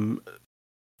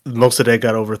Mossadegh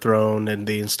got overthrown and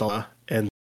they install and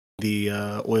the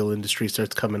oil industry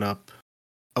starts coming up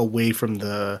away from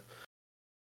the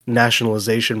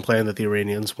nationalization plan that the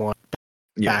Iranians want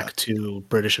back to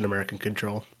British and American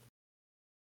control.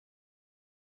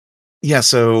 Yeah,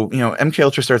 so MK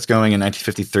Ultra starts going in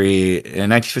 1953. In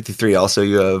 1953, also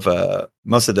you have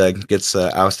Mossadegh gets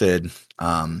ousted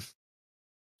in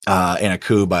a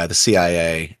coup by the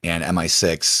CIA and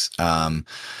MI6.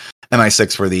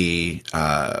 MI6 were the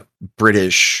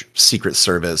British Secret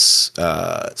Service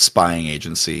spying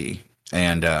agency,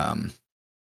 and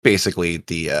basically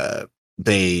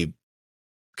they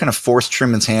kind of forced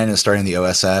Truman's hand in starting the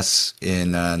OSS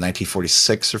in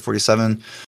 1946 or 47.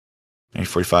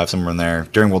 1945, somewhere in there,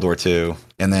 during World War II,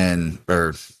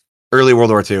 or early World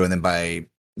War II, and then by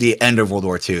the end of World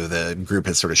War II, the group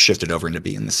had sort of shifted over into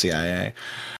being the CIA.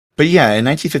 But yeah, in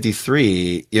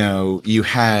 1953, you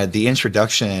had the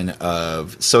introduction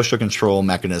of social control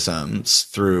mechanisms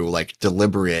through like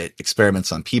deliberate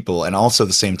experiments on people, and also at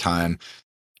the same time,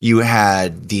 you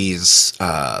had these.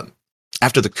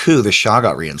 After the coup, the Shah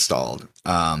got reinstalled.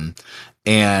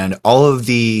 And all of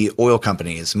the oil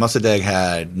companies, Mossadegh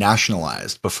had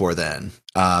nationalized before then,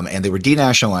 and they were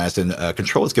denationalized, and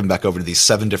control was given back over to these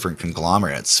 7 different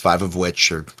conglomerates, 5 of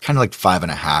which are kind of like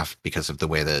 5.5 because of the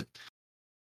way that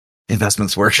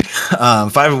investments work.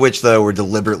 5 of which, though, were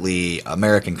deliberately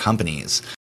American companies.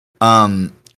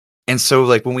 And so,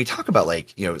 like, when we talk about,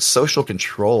 like, social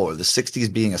control or the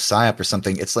 60s being a psyop or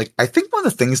something, it's like, I think one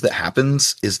of the things that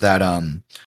happens is that,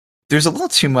 there's a little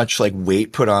too much like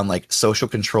weight put on like social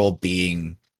control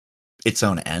being its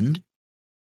own end.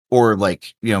 or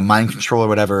like, mind control or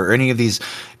whatever, or any of these,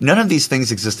 none of these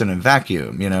things exist in a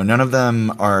vacuum. None of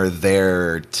them are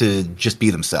there to just be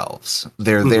themselves.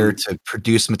 They're there to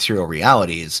produce material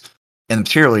realities, and the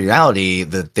material reality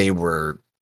that they were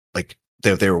like,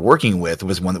 that they were working with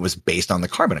was one that was based on the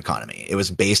carbon economy. It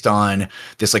was based on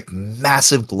this like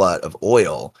massive glut of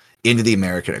oil into the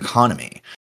American economy.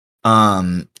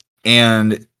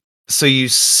 And so you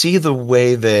see the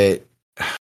way that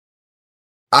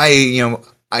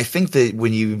I think that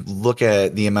when you look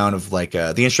at the amount of like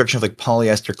the introduction of like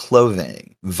polyester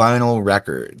clothing, vinyl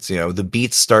records, the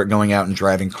Beats start going out and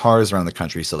driving cars around the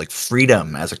country. So like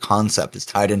freedom as a concept is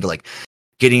tied into like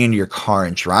getting into your car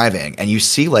and driving. And you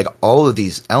see like all of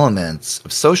these elements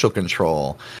of social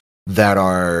control that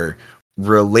are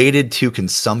related to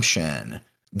consumption,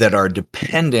 that are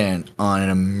dependent on an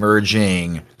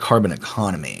emerging carbon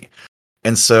economy.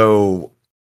 And so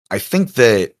I think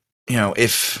that,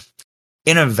 if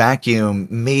in a vacuum,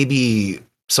 maybe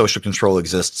social control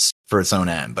exists for its own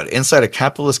end, but inside a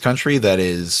capitalist country that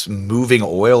is moving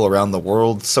oil around the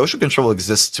world, social control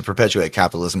exists to perpetuate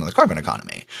capitalism and the carbon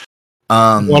economy.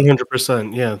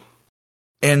 100%, yeah.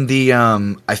 And the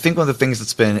I think one of the things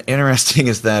that's been interesting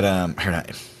is that or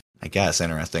not, I guess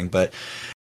interesting, but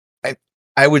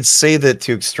I would say that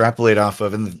to extrapolate off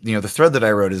of, and the thread that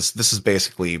I wrote this is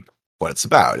basically what it's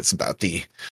about. It's about the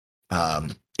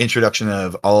introduction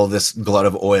of all of this glut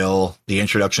of oil, the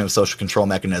introduction of social control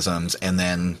mechanisms, and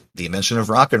then the invention of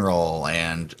rock and roll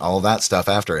and all of that stuff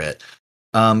after it.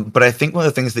 But I think one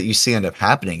of the things that you see end up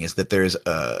happening is that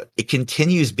it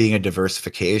continues being a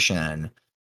diversification,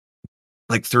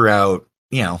 like throughout,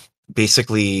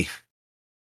 basically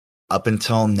up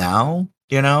until now.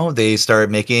 They start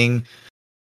making,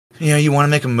 you want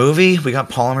to make a movie? We got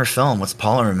polymer film. What's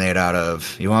polymer made out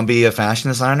of? You want to be a fashion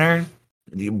designer?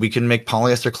 We can make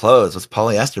polyester clothes. What's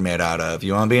polyester made out of?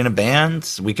 You want to be in a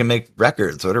band? We can make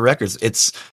records. What are records?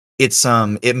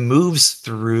 It moves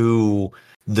through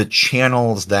the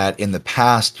channels that in the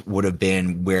past would have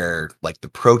been where like the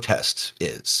protest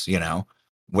is,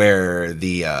 where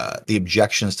the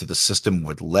objections to the system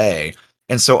would lay.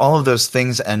 And so all of those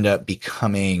things end up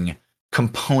becoming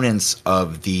components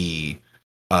of the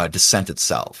dissent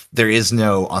itself. There is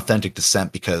no authentic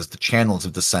dissent because the channels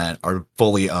of dissent are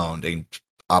fully owned and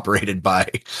operated by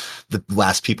the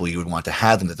last people you would want to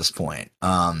have them at this point.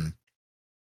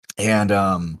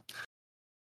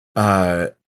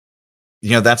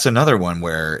 That's another one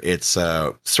where it's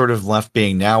sort of left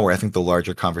being now where I think the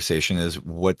larger conversation is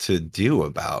what to do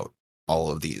about all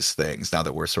of these things now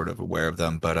that we're sort of aware of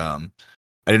them. But I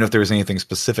didn't know if there was anything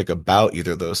specific about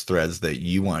either of those threads that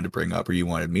you wanted to bring up or you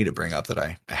wanted me to bring up that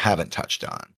I haven't touched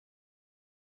on.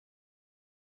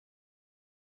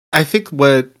 I think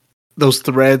what those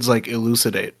threads like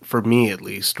elucidate, for me at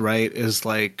least, right, is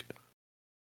like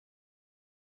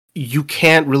you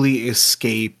can't really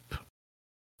escape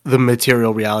the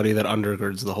material reality that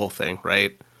undergirds the whole thing,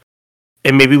 right?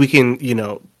 And maybe we can,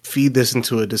 feed this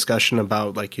into a discussion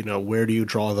about like, where do you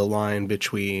draw the line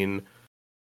between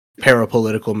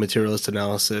parapolitical materialist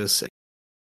analysis and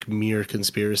mere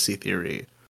conspiracy theory?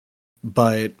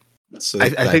 But I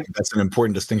think that's an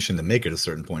important distinction to make at a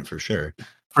certain point, for sure.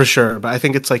 For sure. But I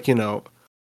think it's like,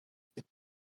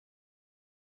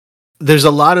 there's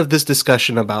a lot of this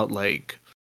discussion about like,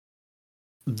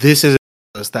 this is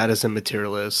that is a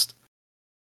materialist,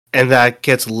 and that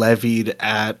gets levied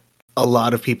at a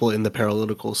lot of people in the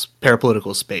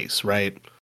parapolitical space, right?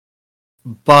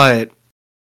 But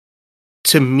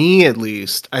to me, at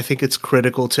least, I think it's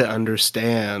critical to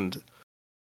understand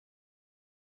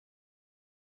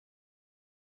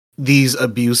these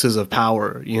abuses of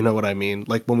power. You know what I mean?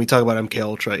 Like when we talk about MK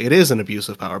Ultra, it is an abuse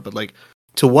of power, but like,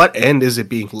 to what end is it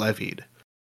being levied?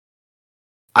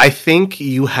 I think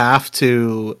you have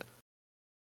to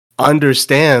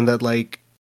understand that like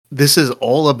this is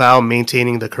all about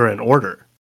maintaining the current order.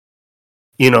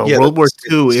 World War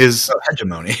II is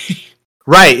hegemony.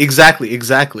 Right, exactly.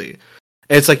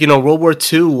 It's like, World War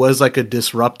II was like a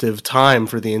disruptive time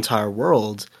for the entire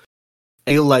world.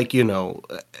 I feel like,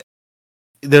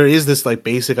 there is this like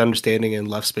basic understanding in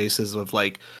left spaces of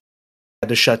like had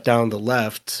to shut down the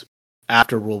left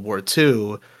after World War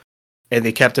II, and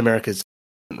they kept America's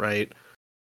right.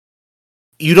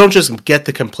 You don't just get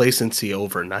the complacency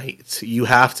overnight. You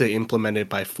have to implement it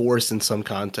by force in some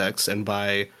contexts and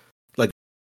by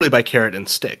carrot and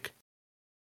stick.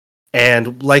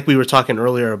 And like we were talking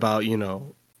earlier about,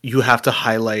 you have to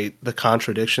highlight the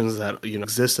contradictions that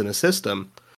exist in a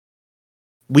system.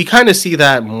 We kind of see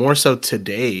that more so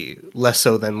today, less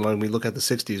so than when we look at the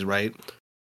 60s, right?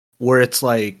 Where it's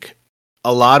like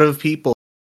a lot of people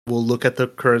we'll look at the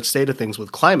current state of things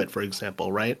with climate, for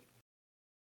example, right?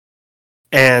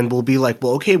 And we'll be like,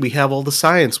 well, okay, we have all the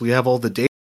science, we have all the data.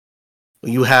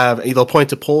 They'll point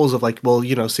to polls of like, well,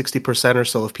 60% or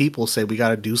so of people say we got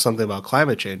to do something about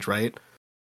climate change, right?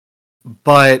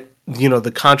 But,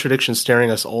 the contradiction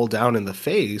staring us all down in the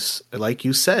face, like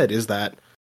you said, is that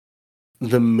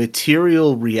the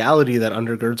material reality that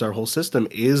undergirds our whole system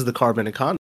is the carbon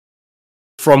economy.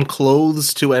 From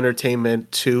clothes to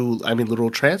entertainment to,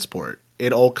 literal transport.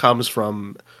 It all comes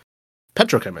from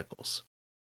petrochemicals.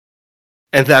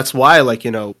 And that's why,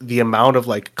 the amount of,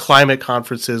 climate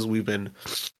conferences we've been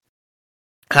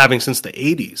having since the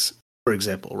 80s, for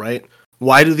example, right?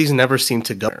 Why do these never seem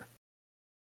to go?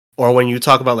 Or when you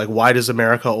talk about, why does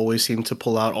America always seem to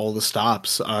pull out all the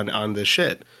stops on this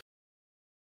shit?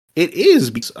 It is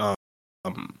because,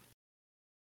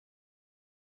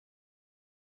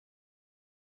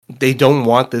 they don't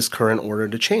want this current order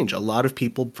to change. A lot of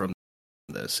people from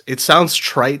this. It sounds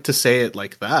trite to say it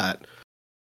like that,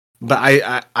 but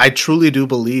I truly do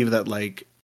believe that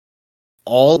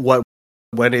all what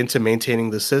went into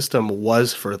maintaining the system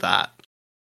was for that.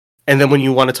 And then when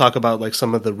you want to talk about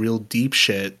some of the real deep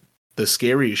shit, the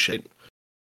scary shit,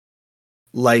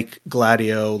 like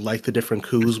Gladio, like the different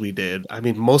coups we did.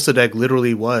 Mossadegh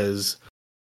literally was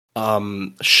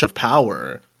shut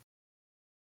power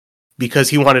because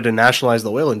he wanted to nationalize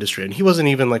the oil industry, and he wasn't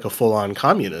even a full-on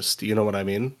communist. You know what I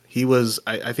mean? He was,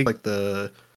 I think,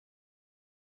 the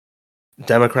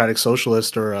democratic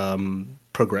socialist or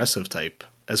progressive type,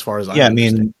 as far as I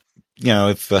understand.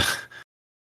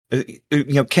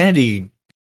 If Kennedy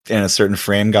in a certain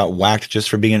frame got whacked just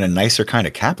for being a nicer kind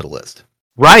of capitalist.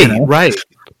 Right, right.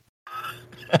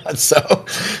 So,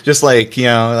 just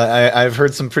I've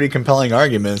heard some pretty compelling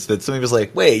arguments that somebody was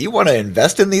like, wait, you want to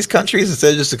invest in these countries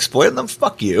instead of just exploiting them?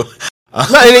 Fuck you.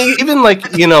 Even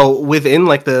within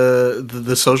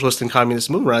the socialist and communist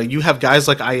movement, right? You have guys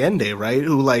like Allende, right,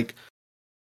 who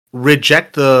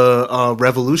reject the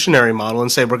revolutionary model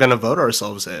and say we're going to vote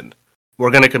ourselves in,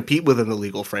 we're going to compete within the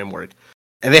legal framework,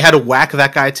 and they had to whack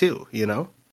that guy too.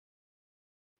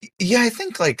 Yeah, I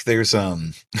think there's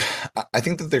I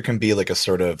think that there can be a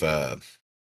sort of a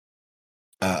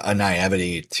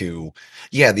naivety to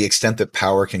the extent that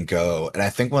power can go, and I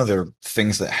think one of the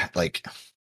things that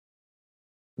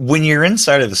when you're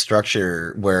inside of the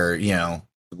structure where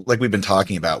we've been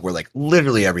talking about, where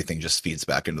literally everything just feeds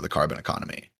back into the carbon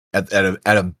economy at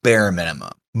a bare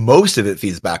minimum. Most of it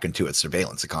feeds back into its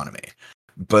surveillance economy,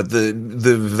 but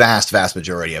the vast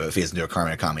majority of it feeds into a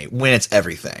carbon economy when it's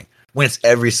everything. When it's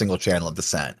every single channel of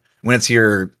dissent, when it's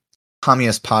your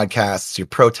communist podcasts, your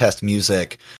protest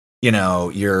music,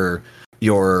 your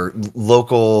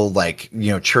local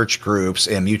church groups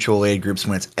and mutual aid groups,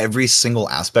 when it's every single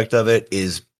aspect of it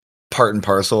is part and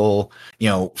parcel,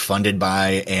 funded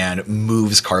by and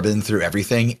moves carbon through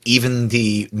everything, even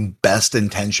the best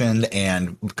intentioned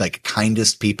and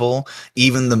kindest people,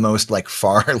 even the most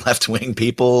far left wing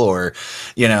people, or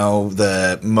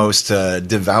the most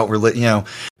devout religion,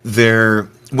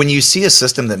 when you see a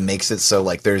system that makes it so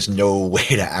there's no way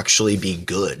to actually be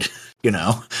good,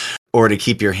 or to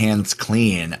keep your hands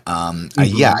clean, I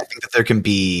think that there can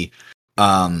be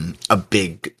a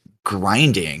big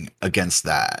grinding against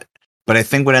that. But I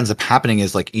think what ends up happening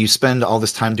is you spend all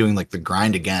this time doing the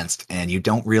grind against, and you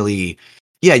don't really,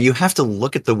 you have to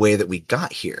look at the way that we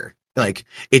got here. They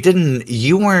didn't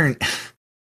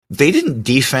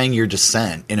defang your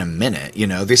dissent in a minute.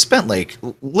 They spent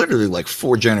literally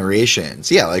 4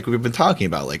 generations. Yeah, we've been talking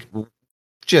about,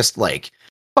 just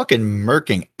fucking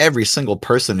murking every single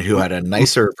person who had a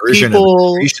nicer version of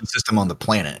the education system on the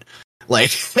planet.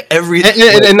 Every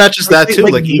and not just that too,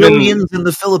 even millions in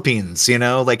the Philippines,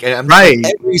 I'm right.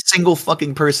 Every single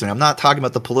fucking person. I'm not talking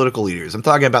about the political leaders. I'm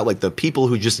talking about the people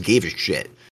who just gave a shit.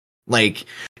 There's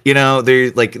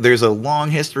a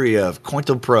long history of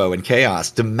cointopro and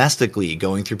chaos domestically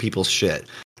going through people's shit.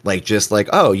 Dude,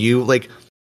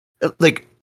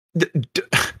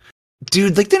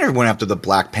 they never went after the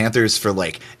Black Panthers for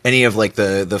any of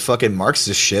the fucking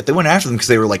Marxist shit. They went after them because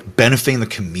they were benefiting the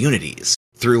communities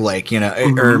through okay,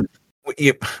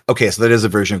 so that is a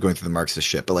version of going through the Marxist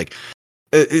shit, but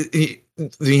the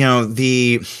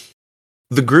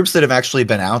groups that have actually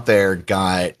been out there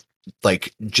got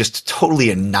just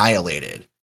totally annihilated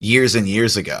years and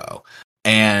years ago,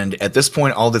 and at this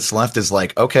point all that's left is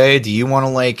okay, do you want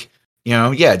to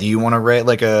do you want to write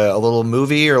a little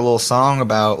movie or a little song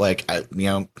about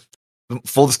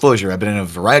full disclosure, I've been in a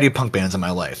variety of punk bands in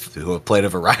my life who have played a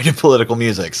variety of political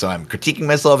music, so I'm critiquing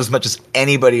myself as much as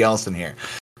anybody else in here.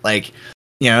 Do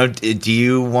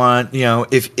you want,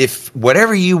 if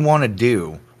whatever you want to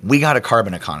do We got a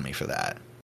carbon economy for that.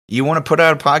 You want to put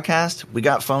out a podcast? We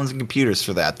got phones and computers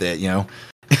for that. That, you know,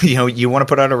 you want to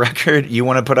put out a record? You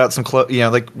want to put out some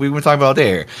like we've been talking about all day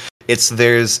here.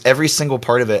 There's every single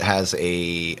part of it has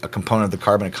a component of the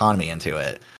carbon economy into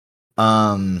it.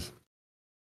 You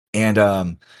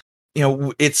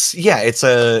know, I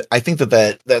think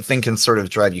that thing can sort of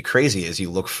drive you crazy as you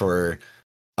look for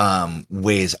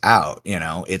ways out. You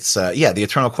know, it's the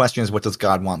eternal question is, what does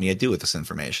God want me to do with this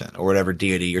information, or whatever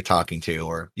deity you're talking to,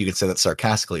 or you could say that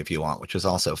sarcastically if you want, which is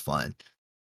also fun.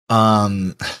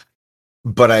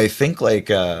 But I think,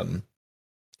 like,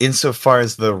 insofar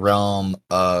as the realm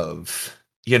of,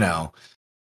 you know,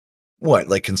 what,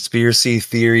 like conspiracy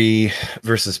theory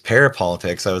versus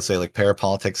parapolitics, I would say like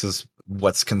parapolitics is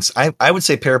I would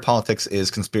say parapolitics is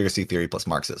conspiracy theory plus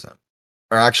Marxism.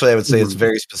 Or actually, I would say it's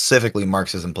very specifically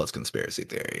Marxism plus conspiracy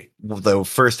theory, though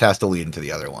first has to lead into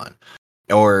the other one.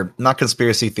 Or not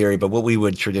conspiracy theory, but what we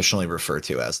would traditionally refer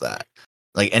to as that.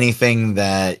 Like anything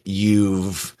that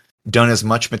you've done as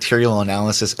much material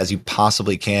analysis as you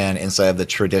possibly can inside of the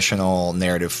traditional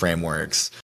narrative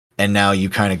frameworks, and now you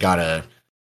kind of gotta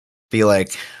be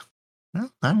like,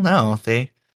 well, I don't know, they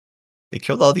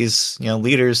killed all these, you know,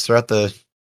 leaders throughout the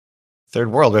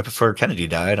third world right before Kennedy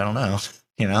died. I don't know,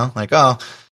 you know, like, oh,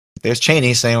 there's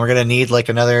Cheney saying we're gonna need like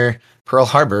another Pearl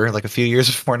Harbor like a few years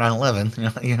before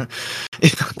 9/11. You know,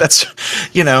 that's,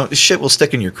 you know, shit will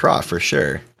stick in your craw for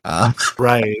sure.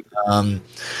 Right.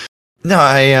 No,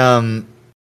 I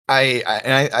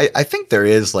think there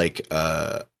is like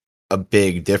a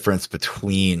big difference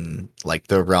between like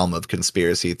the realm of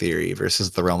conspiracy theory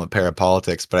versus the realm of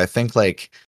parapolitics, but I think like,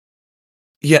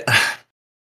 yeah,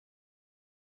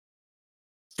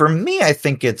 for me, I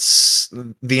think it's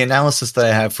the analysis that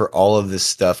I have for all of this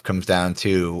stuff comes down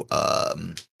to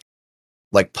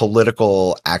like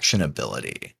political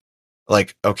actionability.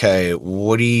 Like, okay,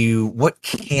 what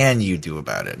can you do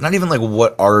about it? Not even like,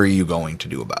 what are you going to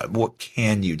do about it? What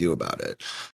can you do about it?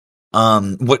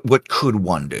 What could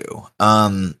one do?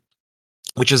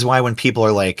 Which is why when people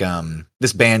are like,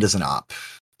 this band is an op,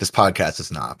 this podcast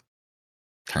is an op,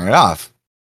 turn it off.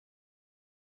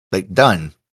 Like,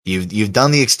 done. You've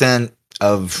done the extent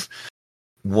of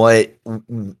what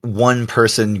one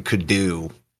person could do,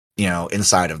 you know,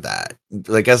 inside of that.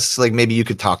 Like, guess like maybe you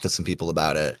could talk to some people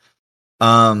about it.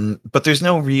 But there's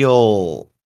no real,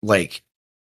 like,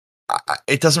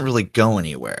 it doesn't really go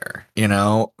anywhere, you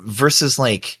know, versus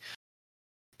like,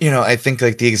 you know, I think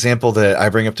like the example that I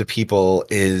bring up to people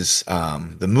is,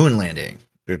 the moon landing.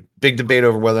 There's big debate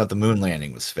over whether or not the moon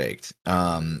landing was faked.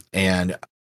 And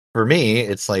for me,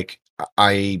 it's like,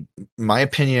 my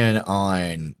opinion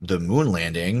on the moon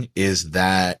landing is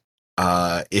that,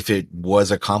 if it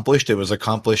was accomplished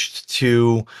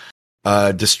to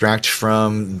distract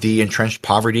from the entrenched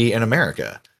poverty in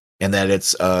America, and that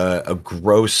it's a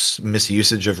gross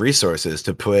misusage of resources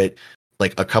to put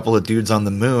like a couple of dudes on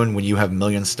the moon when you have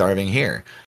millions starving here.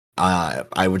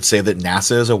 I would say that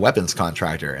NASA is a weapons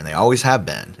contractor, and they always have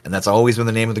been, and that's always been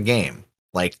the name of the game.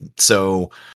 Like, so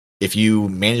if you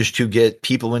manage to get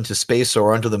people into space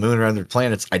or onto the moon or other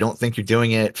planets, I don't think you're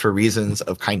doing it for reasons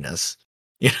of kindness,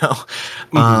 you know?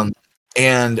 Mm-hmm.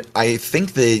 And I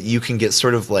think that you can get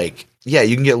sort of like, yeah,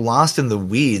 you can get lost in the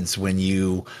weeds when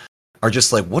you are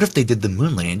just like, what if they did the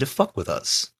moon landing to fuck with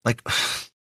us? Like,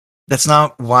 that's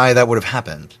not why that would have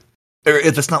happened. Or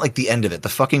that's not like the end of it. The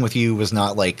fucking with you was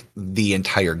not like the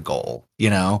entire goal, you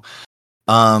know?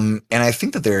 And I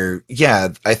think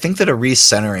that I think that a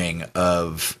recentering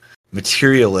of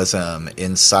materialism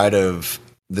inside of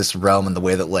this realm, and the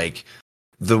way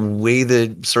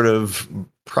that sort of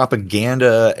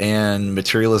propaganda and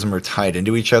materialism are tied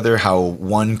into each other, how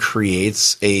one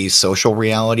creates a social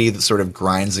reality that sort of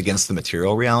grinds against the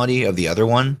material reality of the other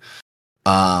one.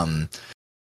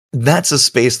 That's a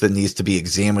space that needs to be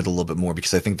examined a little bit more,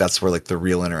 because I think that's where like the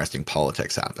real interesting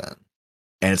politics happen.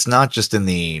 And it's not just in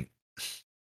the,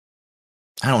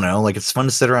 I don't know, like it's fun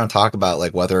to sit around and talk about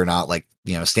like whether or not, like,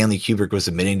 you know, Stanley Kubrick was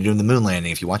admitting to doing the moon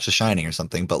landing if you watch The Shining or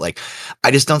something, but like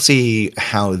I just don't see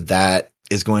how that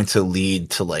is going to lead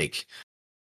to like,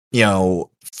 you know,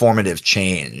 formative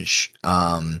change.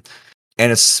 And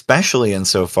especially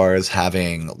insofar as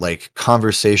having like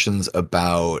conversations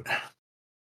about,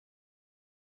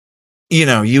 you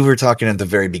know, you were talking at the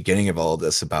very beginning of all of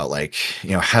this about like, you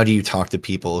know, how do you talk to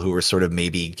people who are sort of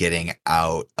maybe getting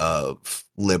out of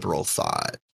liberal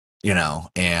thought, you know,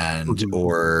 and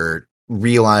or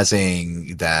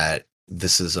realizing that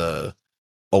this is a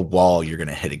wall you're going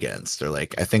to hit against. Or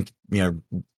like, I think, you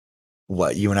know,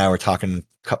 what you and I were talking,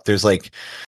 there's like,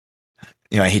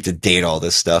 you know, I hate to date all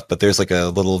this stuff, but there's like a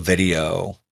little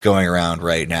video going around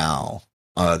right now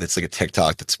that's like a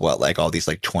TikTok that's what, like all these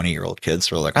like 20-year-old kids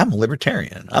who are like, I'm a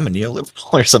libertarian, I'm a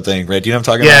neoliberal or something, right? Do you know what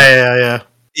I'm talking about? Yeah.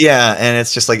 Yeah, and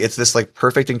it's just like it's this like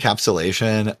perfect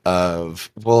encapsulation of,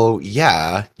 well,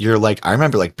 yeah, you're like, I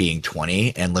remember like being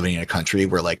 20 and living in a country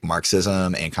where like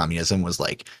Marxism and communism was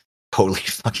like totally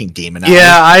fucking demonized.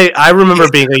 Yeah, I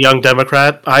remember being a young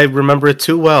Democrat. I remember it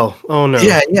too well. Oh no.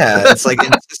 Yeah. It's like,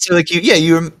 it's like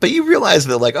but you realize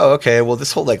that like, oh, okay, well,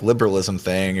 this whole like liberalism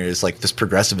thing or is like this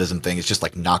progressivism thing is just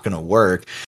like not going to work,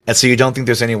 and so you don't think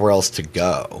there's anywhere else to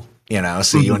go, you know.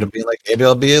 So you end up being like, maybe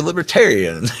I'll be a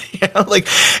libertarian, you know, like,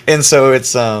 and so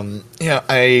it's I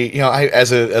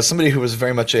as somebody who was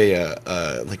very much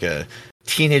a like a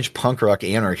teenage punk rock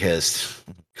anarchist.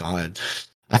 God,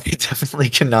 I definitely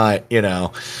cannot, you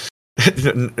know.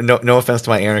 No offense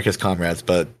to my anarchist comrades,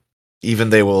 but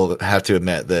even they will have to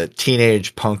admit that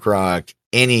teenage punk rock,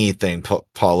 anything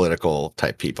political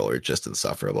type people are just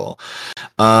insufferable.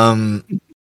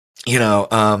 You know,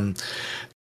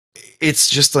 it's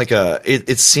just like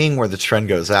it's seeing where the trend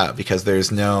goes out, because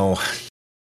there's no.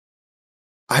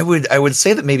 I would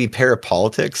say that maybe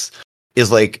parapolitics is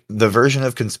like the version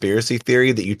of conspiracy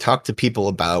theory that you talk to people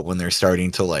about when they're starting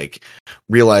to like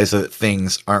realize that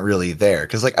things aren't really there.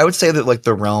 Cause like I would say that like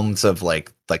the realms of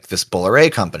like this Bolloré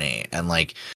company and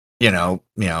like, you know,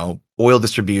 oil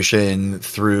distribution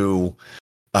through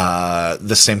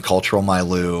the same cultural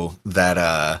milieu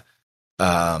that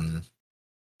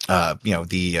you know,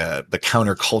 the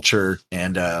counterculture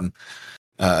and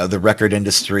the record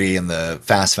industry and the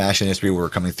fast fashion industry were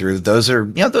coming through. Those are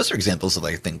examples of,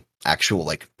 like, I think, actual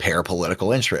like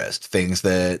parapolitical interest, things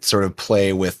that sort of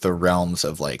play with the realms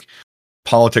of like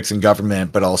politics and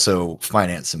government, but also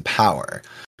finance and power.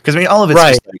 Because I mean, all of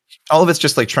it's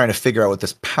just like trying to figure out what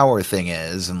this power thing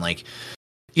is, and like,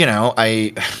 you know,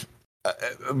 I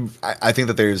think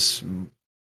that there's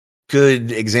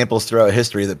good examples throughout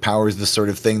history that power is the sort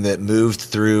of thing that moved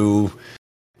through,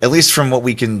 at least from what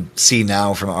we can see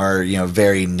now from our, you know,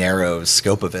 very narrow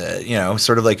scope of it, you know,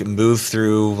 sort of like moved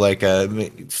through, like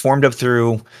formed up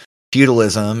through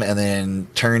feudalism and then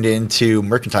turned into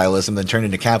mercantilism, then turned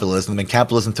into capitalism, and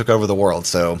capitalism took over the world.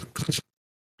 So,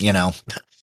 you know,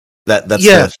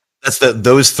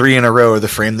 those three in a row are the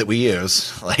frame that we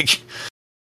use. Like,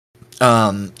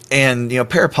 and, you know,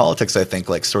 parapolitics, I think,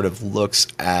 like, sort of looks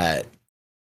at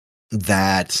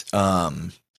that,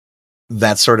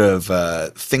 that sort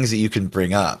of things that you can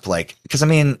bring up, like, because I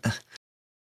mean,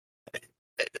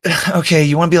 okay,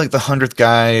 you want to be like the 100th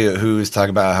guy who's talking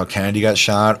about how Kennedy got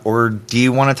shot, or do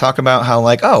you want to talk about how,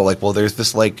 like, oh, like, well, there's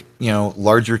this, like, you know,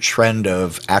 larger trend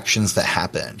of actions that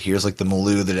happened. Here's like the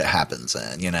milieu that it happens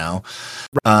in, you know,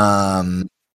 you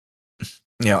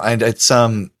know, and it's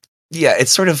yeah,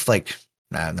 it's sort of like,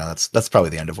 no, that's probably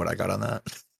the end of what I got on that.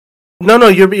 No,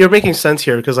 you're making sense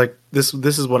here, because like this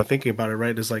is what I'm thinking about it,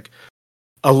 right? Is like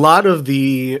a lot of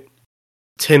the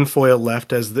tinfoil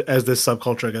left, as this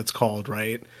subculture gets called,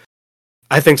 right?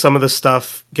 I think some of the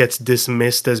stuff gets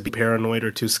dismissed as being paranoid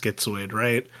or too schizoid,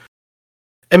 right?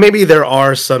 And maybe there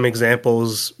are some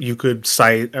examples you could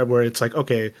cite where it's like,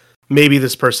 okay, maybe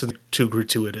this person's too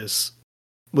gratuitous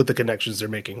with the connections they're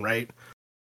making, right?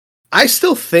 I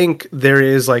still think there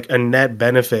is like a net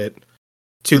benefit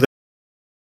to the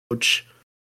approach.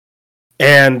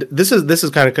 And this is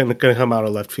kind of going to come out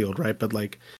of left field, right? But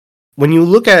like, when you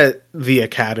look at the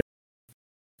academy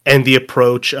and the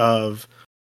approach of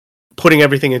putting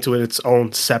everything into its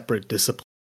own separate discipline,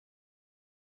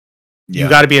 you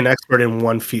got to be an expert in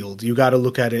one field. You got to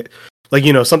look at it like,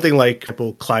 you know, something like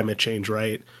climate change,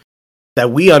 right?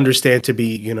 That we understand to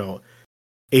be, you know,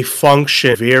 a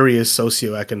function of various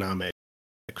socioeconomic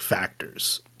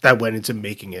factors that went into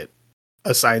making it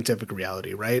a scientific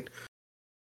reality, right?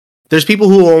 There's people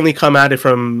who only come at it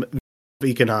from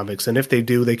economics, and if they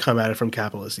do, they come at it from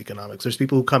capitalist economics. There's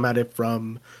people who come at it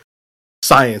from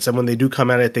science, and when they do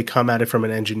come at it, they come at it from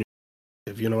an engineering,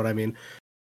 you know what I mean?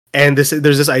 And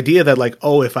there's this idea that, like,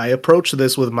 oh, if I approach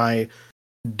this with my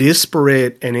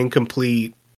disparate and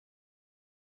incomplete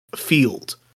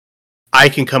field, I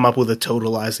can come up with a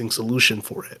totalizing solution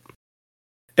for it.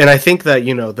 And I think that,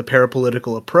 you know, the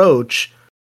parapolitical approach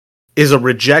is a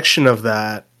rejection of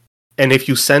that. And if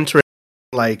you center it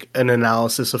like an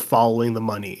analysis of following the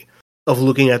money, of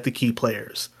looking at the key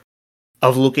players,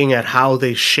 of looking at how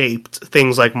they shaped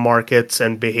things like markets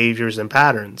and behaviors and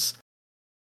patterns,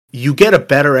 you get a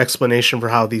better explanation for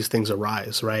how these things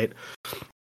arise, right?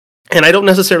 And I don't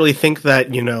necessarily think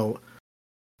that, you know,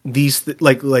 these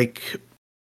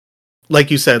like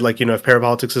you said, like, you know, if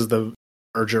parapolitics is the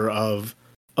merger of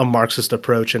a Marxist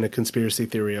approach and a conspiracy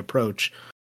theory approach,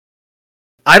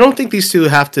 I don't think these two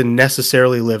have to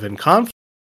necessarily live in conflict.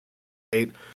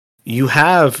 right? You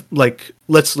have like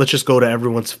let's just go to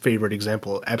everyone's favorite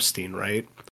example, Epstein, right?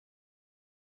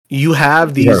 You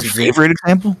have Your these favorite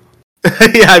example?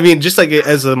 yeah, I mean, just like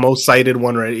as the most cited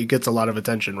one, right? It gets a lot of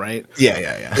attention, right?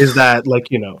 Yeah. Is that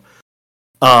like you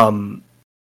My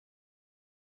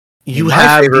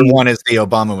have favorite these, one is the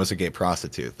Obama was a gay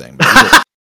prostitute thing. But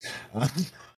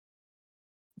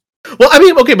well, I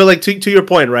mean, okay, but like to your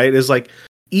point, right? Is like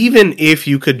even if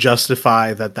you could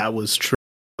justify that was true,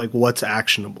 like what's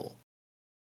actionable?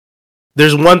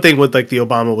 There's one thing with like the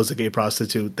Obama was a gay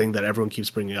prostitute thing that everyone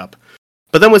keeps bringing up,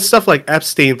 but then with stuff like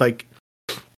Epstein, like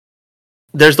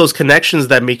there's those connections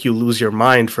that make you lose your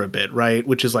mind for a bit, right?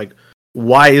 Which is like,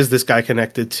 why is this guy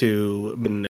connected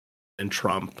to and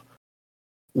Trump?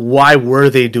 Why were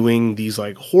they doing these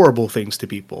like horrible things to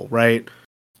people, right?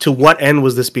 To what end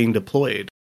was this being deployed?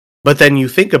 But then you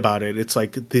think about it, it's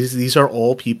like these are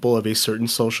all people of a certain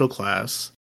social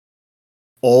class,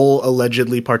 all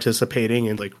allegedly participating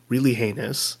in like really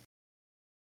heinous.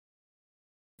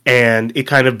 And it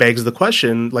kind of begs the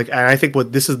question, like, and I think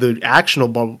what this is the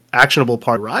actionable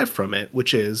part derived from it,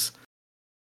 which is,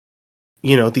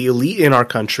 the elite in our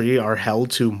country are held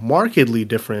to markedly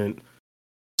different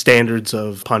standards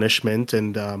of punishment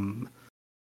and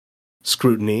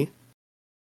scrutiny.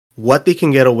 What they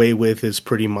can get away with is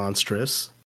pretty monstrous.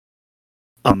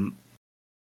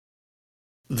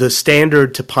 The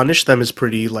standard to punish them is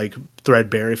pretty like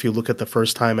threadbare if you look at the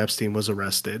first time Epstein was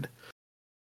arrested.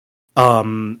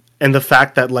 And the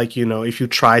fact that like, if you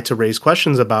try to raise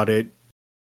questions about it,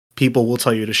 people will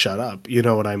tell you to shut up. You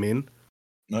know what I mean?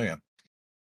 Oh yeah.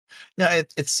 No,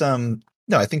 it's no,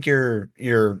 I think you're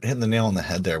hitting the nail on the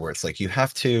head there where it's like you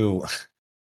have to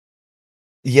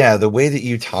yeah, the way that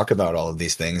you talk about all of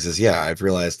these things is I've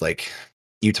realized like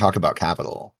you talk about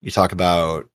capital. You talk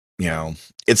about,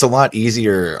 it's a lot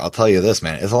easier, I'll tell you this,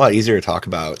 man. It's a lot easier to talk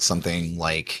about something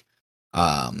like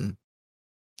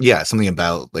something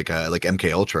about like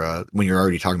MK Ultra when you're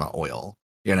already talking about oil,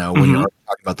 when you're already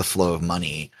talking about the flow of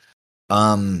money.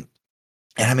 And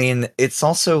I mean, it's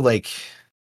also like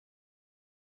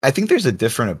I think there's a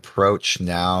different approach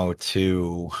now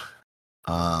to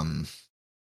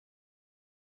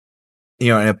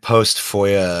in a post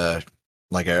FOIA,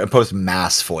 like a post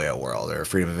mass FOIA world or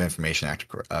Freedom of Information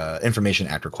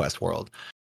Act request world,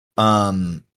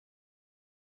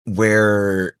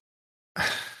 where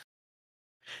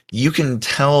you can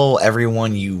tell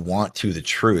everyone you want to the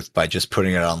truth by just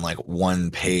putting it on like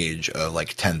one page of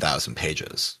like 10,000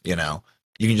 pages, you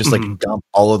can just like dump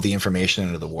all of the information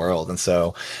into the world. And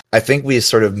so I think we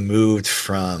sort of moved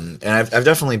from, and I've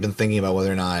definitely been thinking about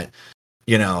whether or not,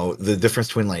 the difference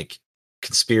between like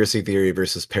conspiracy theory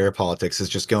versus parapolitics is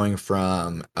just going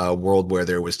from a world where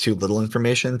there was too little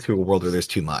information to a world where there's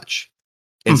too much.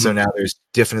 And so now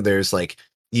there's like,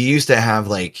 you used to have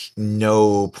like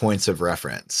no points of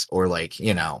reference or like,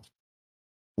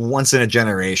 once in a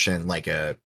generation, like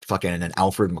a fucking an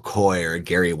Alfred McCoy or a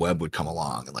Gary Webb would come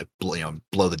along and like,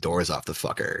 blow the doors off the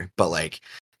fucker. But like,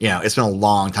 it's been a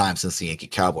long time since the Yankee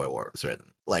Cowboy War was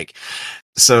written. Like,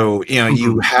 so,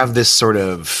 you have this sort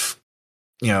of,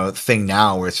 thing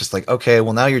now where it's just like, okay,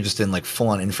 well now you're just in like full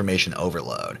on information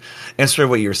overload. And sort of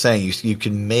what you were saying, you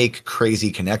can make crazy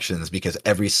connections because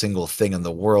every single thing in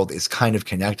the world is kind of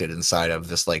connected inside of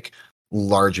this like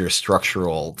larger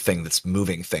structural thing that's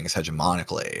moving things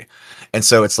hegemonically. And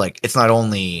so it's like, it's not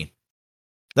only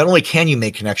can you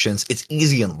make connections, it's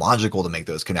easy and logical to make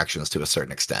those connections to a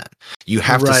certain extent. You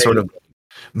have to sort of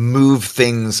move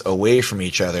things away from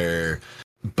each other.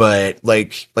 But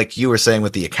like you were saying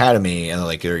with the academy and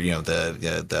like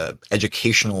the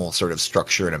educational sort of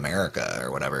structure in America or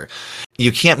whatever,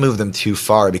 you can't move them too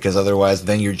far because otherwise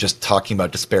then you're just talking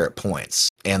about disparate points.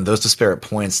 And those disparate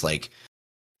points, like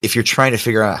if you're trying to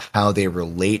figure out how they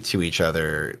relate to each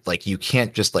other, like you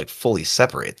can't just like fully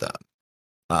separate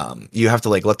them. You have to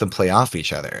like let them play off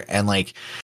each other. And like,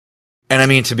 and I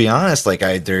mean, to be honest, like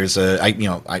I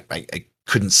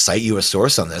couldn't cite you a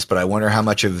source on this, but I wonder how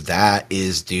much of that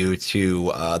is due to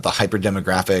the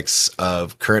hyper-demographics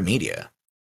of current media,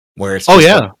 where it's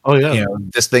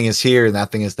this thing is here and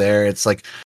that thing is there. It's like,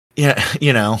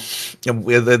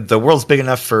 the world's big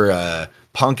enough for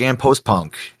punk and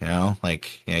post-punk,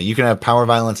 you can have power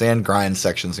violence and grind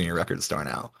sections in your record store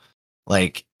now.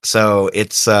 Like, so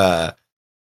it's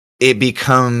it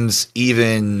becomes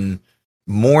even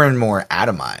more and more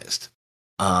atomized.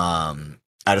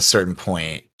 At a certain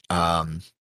point,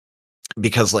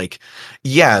 because like,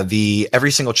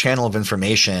 every single channel of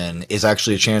information is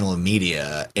actually a channel of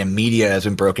media, and media has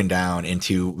been broken down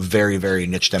into very, very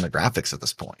niche demographics at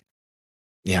this point,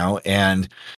 and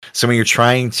so when you're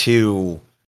trying to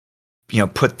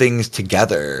put things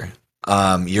together,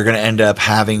 you're going to end up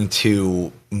having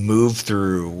to move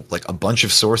through like a bunch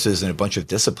of sources and a bunch of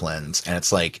disciplines. And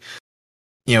it's like,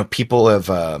 people have,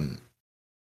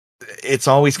 it's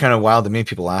always kind of wild to me.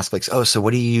 People ask like, oh, so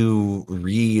what do you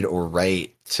read or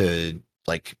write to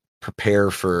like prepare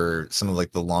for some of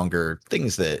like the longer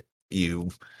things that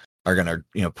you are going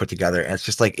to, put together? And it's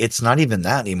just like, it's not even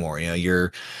that anymore.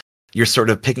 You're sort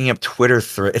of picking up Twitter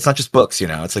threads. It's not just books,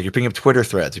 it's like you're picking up Twitter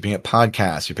threads, you're picking up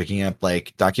podcasts, you're picking up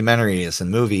like documentaries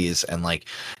and movies, and like,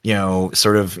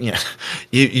 sort of,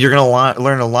 you're going to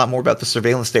learn a lot more about the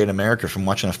surveillance state in America from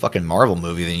watching a fucking Marvel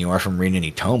movie than you are from reading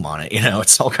any tome on it.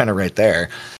 It's all kind of right there.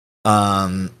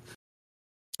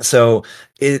 So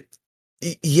I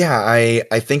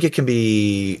think it can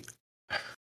be,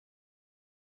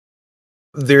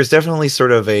 there's definitely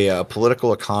sort of a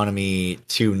political economy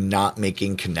to not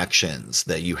making connections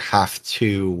that you have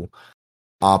to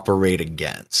operate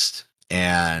against.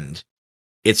 And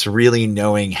it's really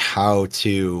knowing how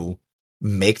to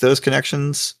make those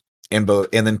connections and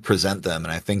then present them.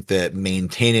 And I think that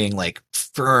maintaining like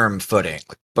firm footing,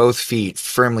 like both feet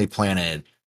firmly planted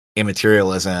in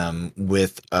materialism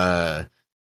with a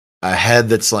head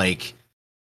that's like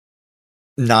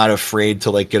not afraid to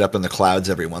like get up in the clouds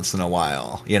every once in a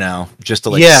while, just to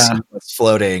like see what's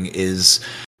floating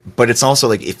but it's also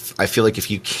like, I feel like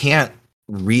if you can't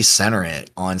recenter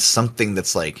it on something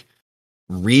that's like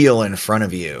real in front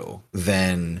of you,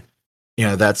 then,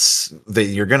 you're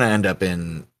going to end up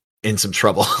in some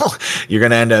trouble. You're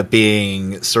going to end up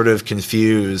being sort of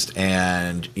confused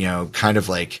and, kind of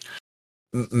like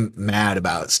mad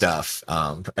about stuff.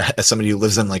 As somebody who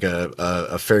lives in like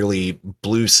a fairly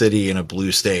blue city in a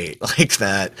blue state like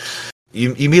that,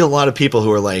 you meet a lot of people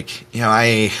who are like,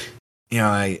 I'm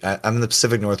in the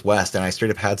Pacific Northwest, and I straight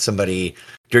up had somebody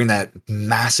during that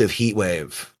massive heat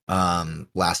wave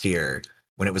last year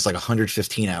when it was like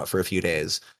 115 out for a few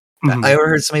days. Mm-hmm. I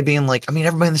overheard somebody being like,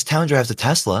 everybody in this town drives a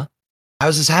Tesla. How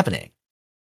is this happening?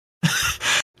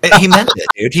 He meant it,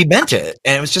 dude. He meant it.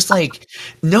 And it was just like,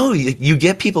 no, you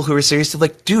get people who are seriously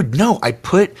like, dude, no, I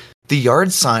put the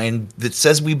yard sign that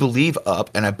says we believe up,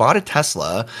 and I bought a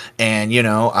Tesla, and,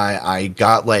 I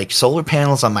got like solar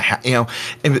panels on my house,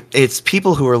 and it's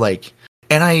people who are like,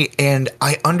 and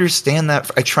I understand that.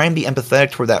 I try and be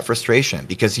empathetic toward that frustration,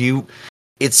 because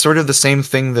it's sort of the same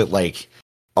thing that like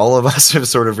all of us have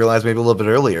sort of realized maybe a little bit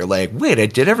earlier, like, wait, I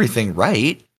did everything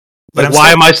right. But like, why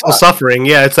am I still suffering?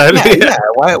 Yeah, it's yeah.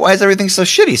 Why is everything so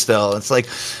shitty still? It's like,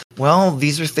 well,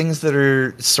 these are things that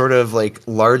are sort of like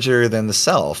larger than the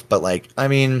self. But like,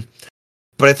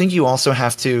 but I think you also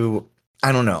have to,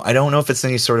 I don't know if it's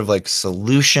any sort of like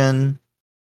solution.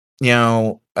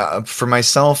 For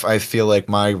myself, I feel like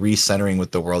my recentering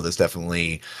with the world has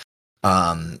definitely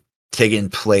taken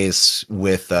place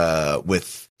with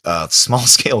small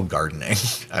scale gardening.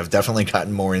 I've definitely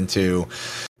gotten more into.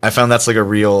 I found that's like a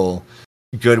real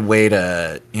good way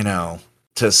to,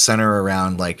 to center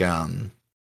around like,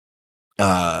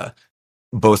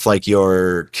 both like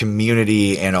your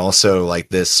community and also like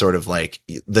this sort of like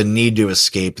the need to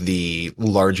escape the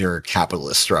larger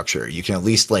capitalist structure. You can at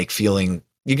least feel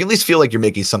like you're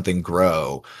making something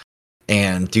grow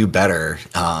and do better,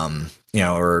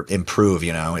 or improve,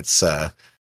 it's a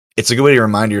good way to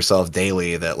remind yourself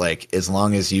daily that like, as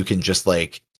long as you can just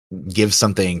like give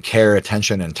something care,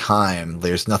 attention, and time,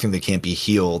 there's nothing that can't be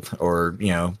healed or,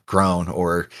 grown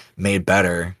or made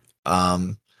better.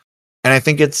 And I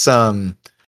think it's,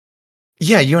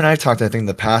 you and I talked, I think in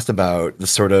the past about the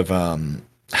sort of,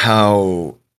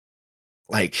 how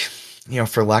like,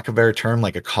 for lack of a better term,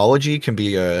 like ecology can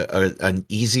be an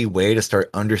easy way to start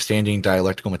understanding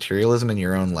dialectical materialism in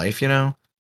your own life,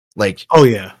 Like, oh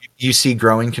yeah, you see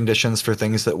growing conditions for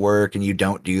things that work and you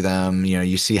don't do them.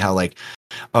 You see how like,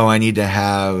 oh, I need to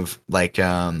have like,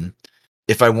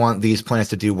 if I want these plants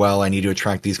to do well, I need to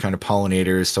attract these kind of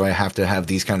pollinators. So I have to have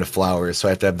these kind of flowers. So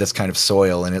I have to have this kind of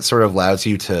soil. And it sort of allows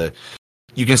you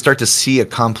can start to see a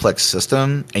complex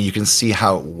system and you can see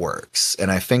how it works.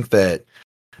 And I think that,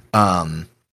 and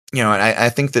I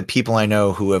think that people I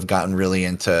know who have gotten really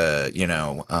into,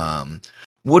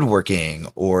 woodworking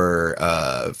or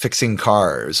fixing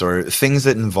cars or things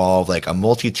that involve like a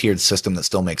multi-tiered system that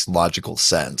still makes logical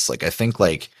sense. Like, I think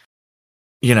like,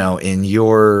 in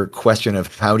your question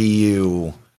of how do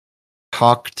you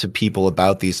talk to people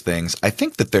about these things, I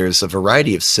think that there's a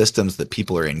variety of systems that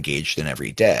people are engaged in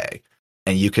every day,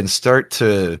 and you can start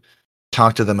to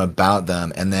talk to them about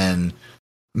them and then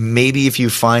maybe if you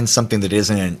find something that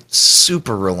isn't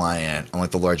super reliant on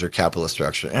like the larger capitalist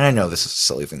structure, and I know this is a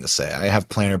silly thing to say. I have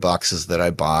planter boxes that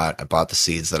I bought. I bought the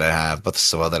seeds that I have, bought the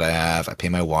soil that I have. I pay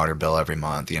my water bill every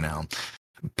month,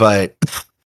 But,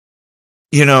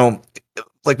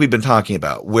 like we've been talking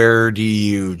about, where do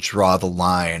you draw the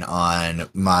line on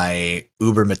my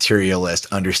uber materialist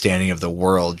understanding of the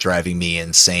world driving me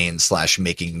insane /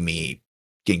 making me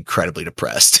incredibly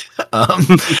depressed?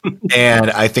 And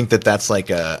I think that that's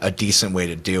like a decent way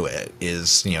to do it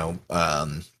is,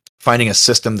 finding a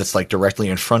system that's like directly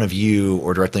in front of you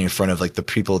or directly in front of like the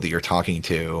people that you're talking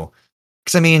to.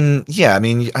 Because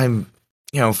I'm,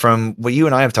 from what you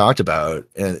and I have talked about,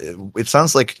 it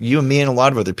sounds like you and me and a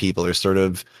lot of other people are sort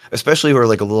of, especially who are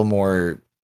like a little more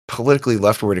politically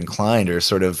leftward inclined, are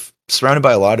sort of surrounded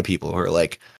by a lot of people who are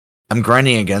like, I'm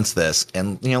grinding against this.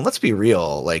 And, let's be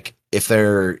real. Like if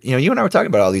they're, you and I were talking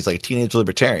about all these like teenage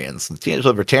libertarians. The teenage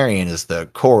libertarian is the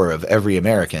core of every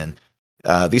American.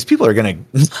 These people are going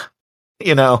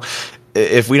to,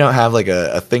 if we don't have like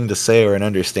a thing to say or an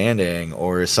understanding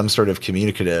or some sort of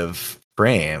communicative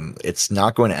frame, it's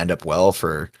not going to end up well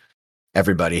for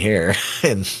everybody here.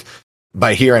 And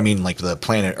by here, I mean like the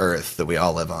planet Earth that we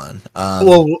all live on.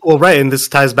 Well, right, and this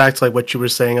ties back to like what you were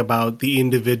saying about the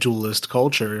individualist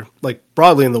culture, like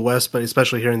broadly in the West, but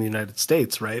especially here in the United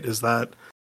States, right? Is that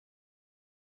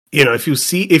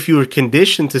if you were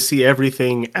conditioned to see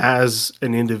everything as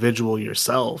an individual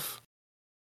yourself,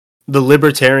 the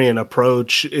libertarian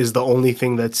approach is the only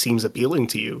thing that seems appealing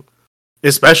to you.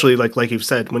 Especially like you've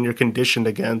said, when you're conditioned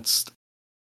against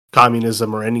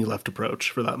communism or any left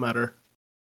approach for that matter.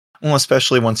 Well,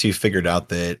 especially once you've figured out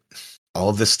that all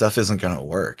of this stuff isn't going to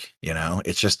work,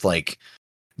 it's just like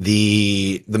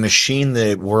the machine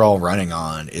that we're all running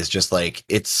on is just like,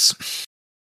 it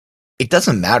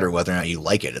doesn't matter whether or not you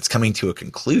like it. It's coming to a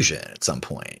conclusion at some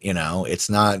point, it's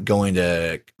not going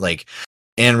to like,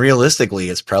 and realistically,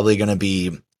 it's probably going to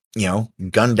be,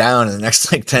 gunned down in the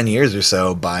next like 10 years or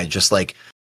so by just like,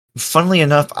 funnily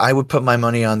enough, I would put my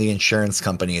money on the insurance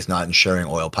companies not insuring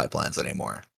oil pipelines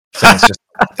anymore. So it's just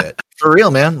for real,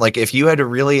 man. Like if you had to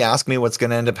really ask me what's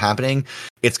going to end up happening,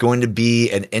 it's going to be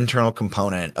an internal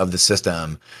component of the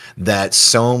system that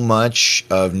so much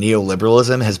of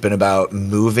neoliberalism has been about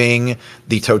moving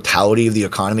the totality of the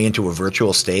economy into a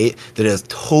virtual state that has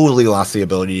totally lost the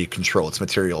ability to control its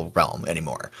material realm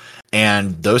anymore.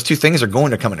 And those two things are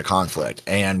going to come into conflict,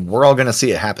 and we're all going to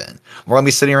see it happen. We're going to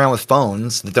be sitting around with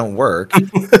phones that don't work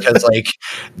because like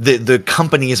the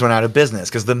companies went out of business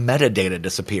because the metadata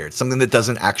disappeared, something that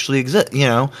doesn't actually exist.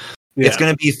 It's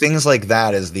going to be things like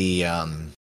that as the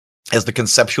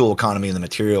conceptual economy and the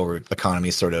material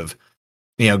economy sort of,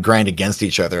 grind against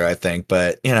each other, I think.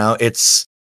 But, it's,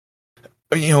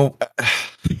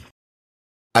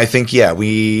 I think,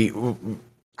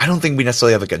 I don't think we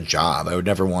necessarily have like a job. I would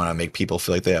never want to make people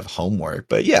feel like they have homework.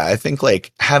 But yeah, I think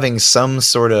like having some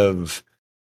sort of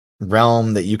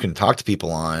realm that you can talk to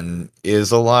people on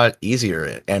is a lot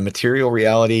easier. And material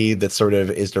reality that sort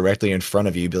of is directly in front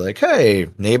of you, be like, hey,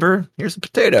 neighbor, here's a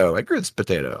potato. I grew this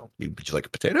potato. Would you like a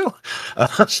potato?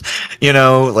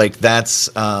 Like that's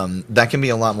that can be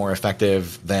a lot more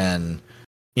effective than,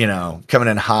 coming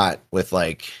in hot with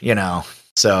like,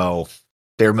 so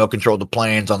they were milk controlled the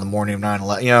planes on the morning of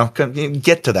 9/11.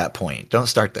 Get to that point. Don't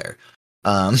start there.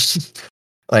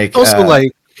 Like also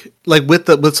like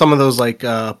with some of those like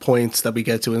points that we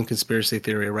get to in conspiracy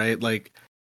theory, right? Like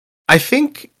I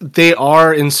think they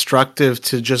are instructive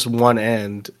to just one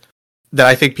end that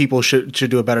I think people should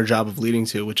do a better job of leading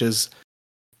to, which is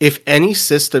if any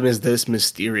system is this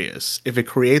mysterious, if it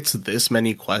creates this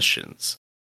many questions,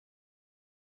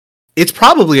 it's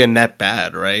probably a net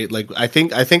bad, right? Like I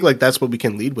think like that's what we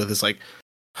can lead with is like,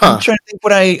 I'm trying to think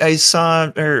what I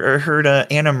saw or heard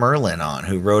Anna Merlin on,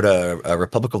 who wrote a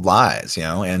Republic of Lies,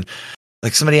 and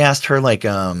like somebody asked her like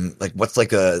what's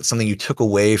like something you took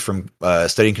away from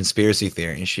studying conspiracy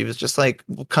theory, and she was just like,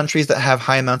 well, countries that have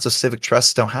high amounts of civic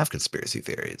trust don't have conspiracy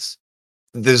theories.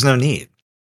 There's no need.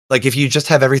 Like if you just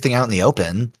have everything out in the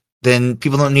open, then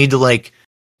people don't need to like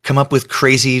come up with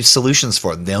crazy solutions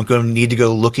for them. They don't need to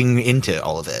go looking into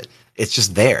all of it. It's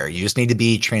just there. You just need to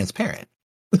be transparent.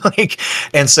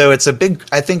 And so it's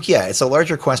it's a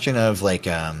larger question of like,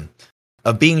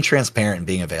 of being transparent and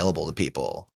being available to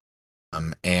people.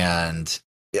 And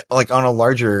like on a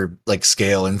larger like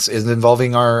scale and is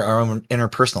involving our own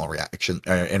interpersonal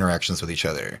interactions with each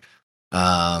other.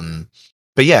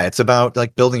 But yeah, it's about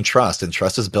like building trust, and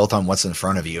trust is built on what's in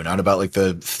front of you, not about like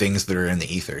the things that are in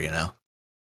the ether,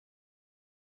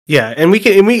 Yeah, and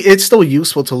it's still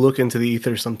useful to look into the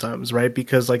ether sometimes, right?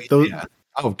 Because like those. Yeah.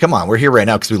 Oh, come on. We're here right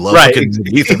now because we love Right. looking into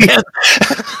the ether, man.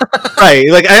 Right.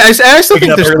 Like I still Waking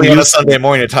think up there's early on a use- Sunday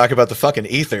morning to talk about the fucking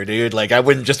ether, dude. Like, I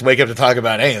wouldn't just wake up to talk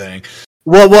about anything.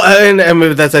 Well, and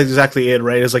that's exactly it,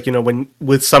 right? It's like, you know, when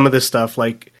with some of this stuff,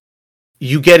 like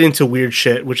you get into weird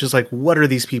shit, which is like, what are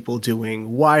these people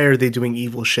doing? Why are they doing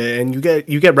evil shit? And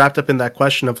you get wrapped up in that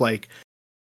question of like,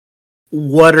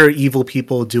 what are evil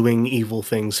people doing evil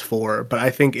things for? But I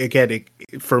think again,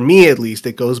 for me at least,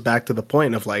 it goes back to the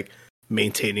point of like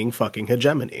maintaining fucking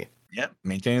hegemony. Yeah,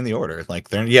 maintaining the order. Like,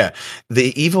 the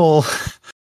evil.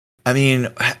 I mean,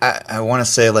 I want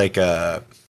to say like I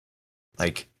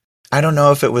don't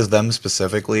know if it was them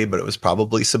specifically, but it was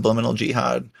probably Subliminal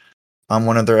Jihad. On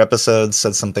one of their episodes,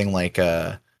 said something like,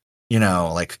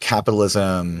 like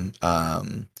capitalism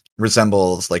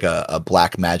resembles like a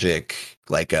black magic,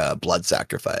 like a blood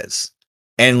sacrifice.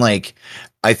 And like,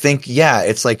 I think,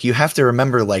 it's like you have to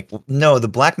remember, like, no, the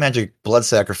black magic blood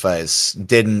sacrifice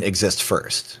didn't exist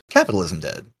first. Capitalism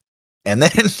did. And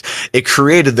then it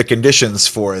created the conditions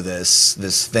for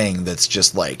this thing that's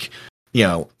just like,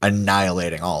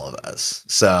 annihilating all of us.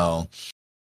 So,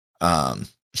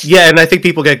 yeah, and I think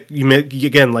people they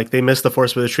miss the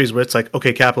forest for the trees where it's like,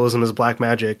 okay, capitalism is black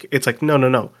magic. It's like,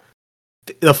 no.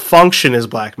 The function is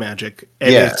black magic,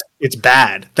 and it's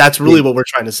bad. That's really what we're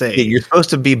trying to say. You're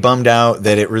supposed to be bummed out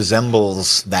that it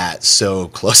resembles that so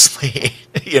closely,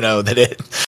 that it...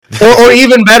 or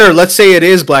even better, let's say it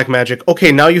is black magic.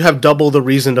 Okay, now you have double the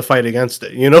reason to fight against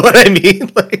it. You know what I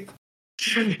mean? Like,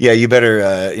 yeah, you better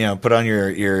put on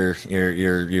your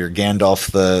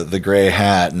Gandalf the gray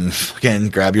hat and fucking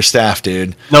grab your staff,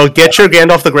 dude. No, get your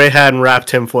Gandalf the gray hat and wrap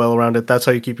tinfoil around it. That's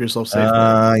how you keep yourself safe.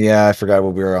 Yeah, I forgot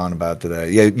what we were on about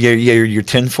today. Yeah, your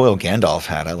tinfoil Gandalf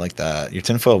hat. I like that. Your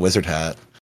tinfoil wizard hat.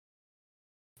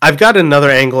 I've got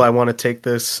another angle I want to take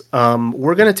this.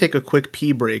 We're going to take a quick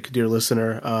pee break, dear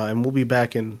listener, and we'll be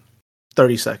back in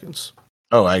 30 seconds.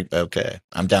 Oh, okay.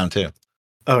 I'm down too.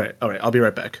 All right. I'll be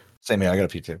right back. Same here. I got a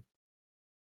pee too.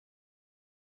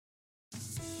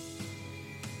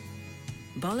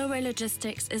 Bolloré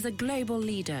Logistics is a global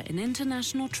leader in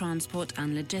international transport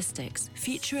and logistics,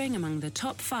 featuring among the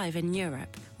top 5 in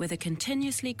Europe, with a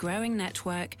continuously growing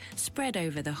network spread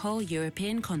over the whole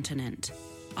European continent.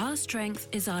 Our strength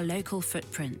is our local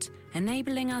footprint,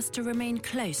 enabling us to remain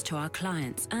close to our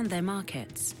clients and their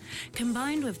markets,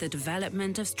 combined with the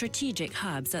development of strategic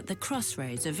hubs at the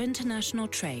crossroads of international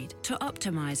trade to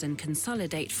optimize and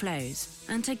consolidate flows,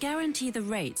 and to guarantee the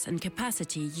rates and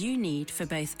capacity you need for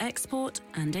both export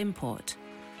and import.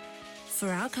 For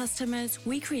our customers,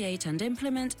 we create and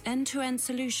implement end-to-end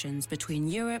solutions between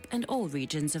Europe and all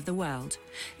regions of the world,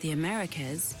 the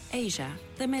Americas, Asia,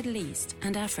 the Middle East,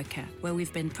 and Africa, where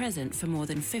we've been present for more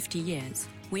than 50 years.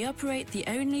 We operate the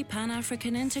only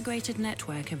Pan-African integrated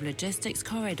network of logistics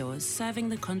corridors serving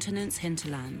the continent's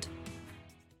hinterland.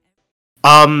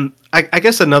 I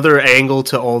guess another angle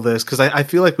to all this, because I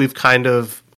feel like we've kind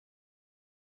of,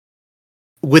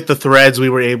 with the threads, we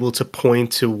were able to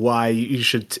point to why you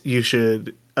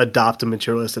should adopt a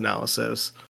materialist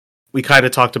analysis. We kind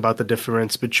of talked about the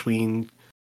difference between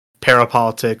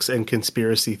parapolitics and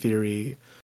conspiracy theory.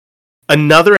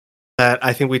 Another that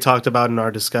I think we talked about in our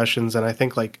discussions, and I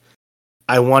think like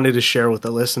I wanted to share with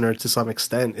the listener to some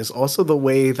extent, is also the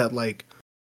way that like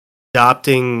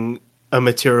adopting a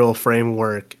material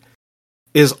framework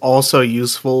is also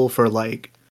useful for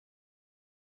like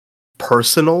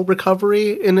personal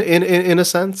recovery in a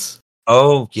sense.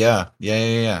 Oh yeah,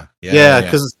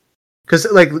 because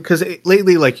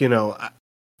lately, like,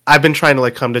 I've been trying to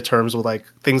like come to terms with like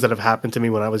things that have happened to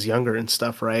me when I was younger and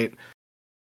stuff, right?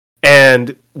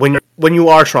 And when you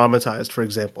are traumatized, for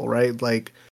example, right,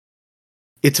 like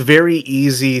it's very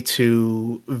easy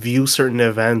to view certain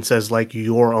events as like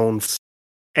your own,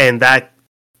 and that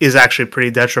is actually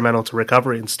pretty detrimental to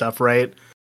recovery and stuff, right?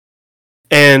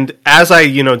 And as I,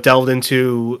 delved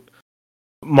into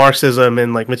Marxism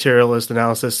and like materialist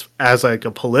analysis as like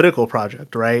a political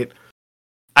project, right?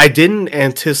 I didn't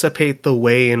anticipate the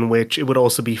way in which it would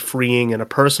also be freeing in a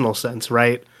personal sense,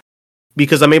 right?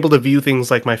 Because I'm able to view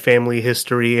things like my family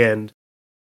history and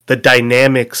the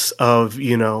dynamics of,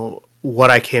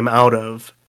 what I came out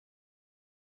of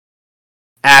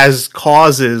as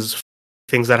causes for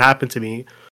things that happened to me,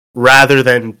 rather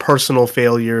than personal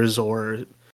failures or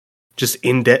just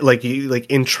like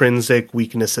intrinsic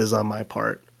weaknesses on my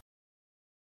part.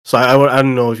 So I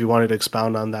don't know if you wanted to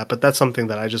expound on that, but that's something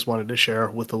that I just wanted to share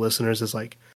with the listeners, is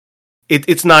like,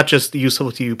 it's not just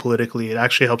useful to you politically, it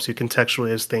actually helps you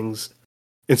contextualize things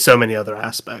in so many other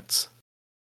aspects.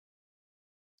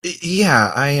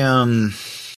 Yeah,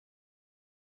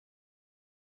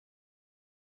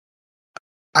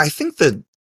 I think that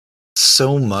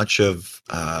so much of,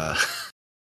 and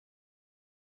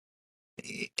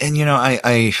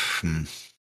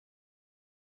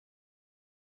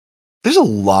there's a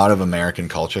lot of American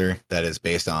culture that is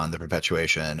based on the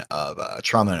perpetuation of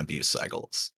trauma and abuse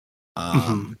cycles.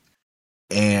 Mhm.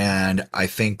 And I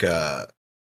think,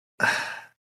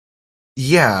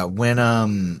 yeah,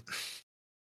 when,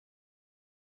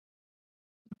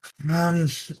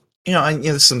 this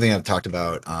is something I've talked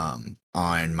about,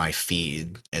 on my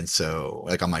feed. And so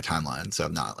like on my timeline. So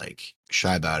I'm not like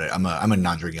shy about it. I'm a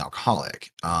non-drinking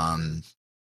alcoholic. And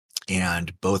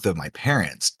both of my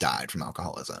parents died from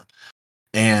alcoholism.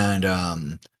 And,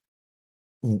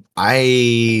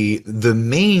 the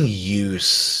main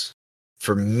use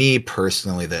for me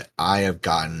personally that I have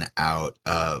gotten out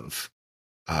of,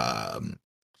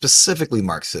 specifically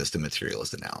Marxist and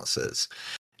materialist analysis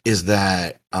is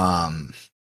that,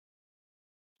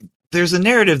 there's a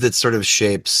narrative that sort of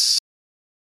shapes,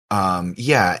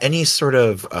 any sort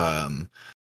of,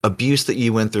 abuse that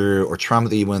you went through or trauma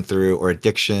that you went through or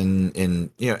addiction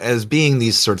as being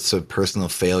these sorts of personal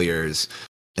failures.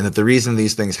 And that the reason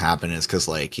these things happen is because,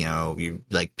 like, you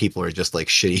like people are just like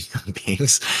shitty human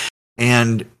beings.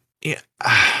 And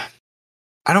I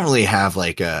don't really have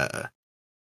like an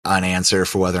answer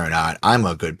for whether or not I'm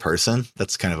a good person.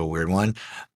 That's kind of a weird one.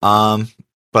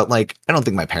 But like, I don't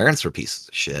think my parents were pieces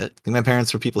of shit. I think my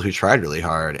parents were people who tried really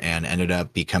hard and ended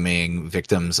up becoming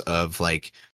victims of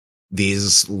like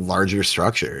these larger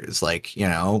structures, like,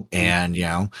 and,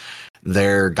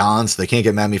 they're gone, so they can't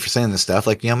get mad at me for saying this stuff.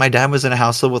 Like, my dad was in a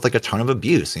household with like a ton of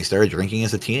abuse, and he started drinking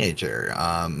as a teenager.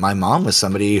 My mom was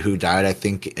somebody who died, I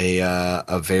think,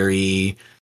 a very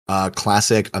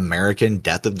classic American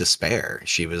death of despair.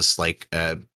 She was like,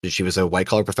 she was a white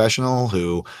collar professional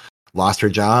who lost her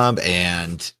job,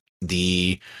 and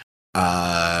the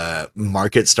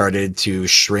market started to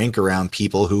shrink around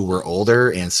people who were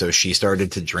older, and so she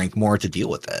started to drink more to deal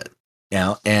with it.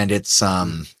 And it's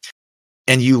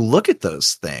and you look at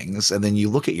those things, and then you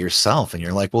look at yourself, and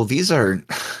you're like, well,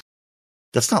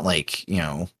 that's not like,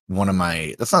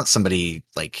 that's not somebody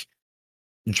like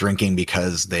drinking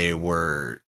because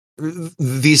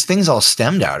these things all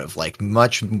stemmed out of like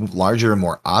much larger,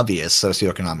 more obvious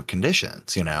socioeconomic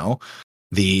conditions,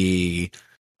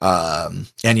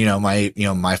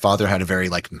 my father had a very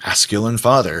like masculine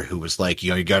father who was like,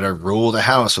 you gotta rule the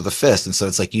house with a fist. And so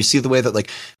it's like, you see the way that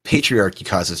like patriarchy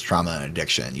causes trauma and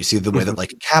addiction. You see the way that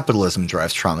like capitalism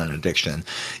drives trauma and addiction.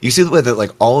 You see the way that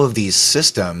like all of these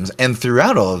systems, and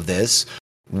throughout all of this,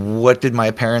 what did my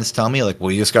parents tell me? Like,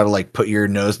 well, you just gotta like put your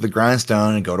nose to the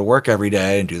grindstone and go to work every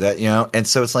day and do that, And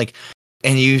so it's like,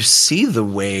 and you see the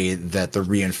way that the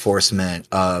reinforcement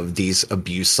of these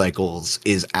abuse cycles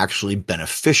is actually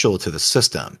beneficial to the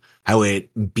system, how it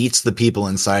beats the people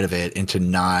inside of it into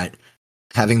not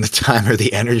having the time or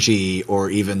the energy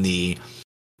or even the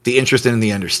interest in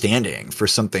the understanding for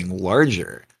something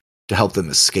larger to help them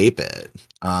escape it.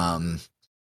 I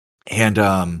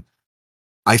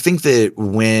think that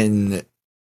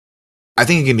I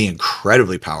think it can be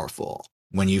incredibly powerful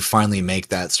when you finally make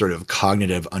that sort of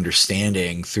cognitive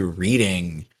understanding through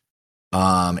reading,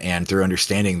 and through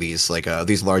understanding these like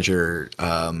these larger,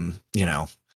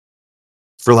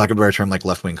 for lack of a better term, like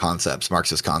left-wing concepts,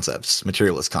 Marxist concepts,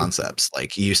 materialist concepts.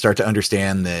 Like, you start to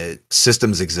understand that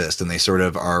systems exist and they sort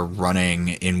of are running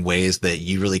in ways that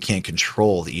you really can't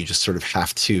control, that you just sort of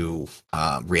have to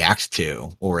react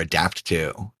to or adapt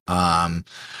to.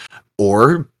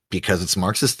 Or because it's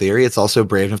Marxist theory, it's also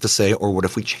brave enough to say, or what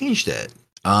if we changed it?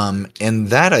 And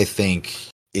that, I think,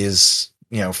 is,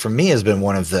 for me, has been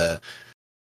one of the,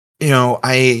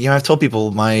 I've told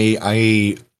people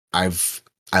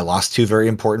I lost two very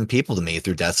important people to me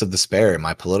through deaths of despair.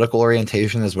 My political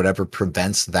orientation is whatever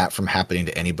prevents that from happening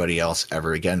to anybody else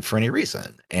ever again for any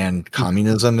reason. And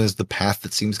communism is the path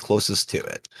that seems closest to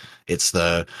it. It's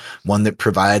the one that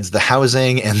provides the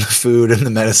housing and the food and the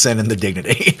medicine and the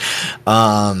dignity.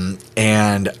 I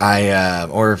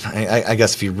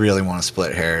guess if you really want to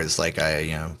split hairs, like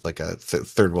a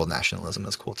third world nationalism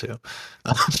is cool too.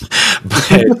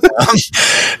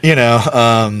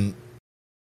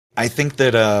 I think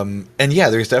that,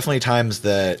 there's definitely times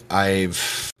that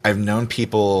I've known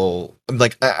people,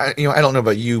 like, I don't know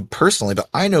about you personally, but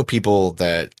I know people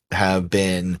that have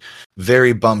been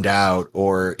very bummed out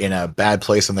or in a bad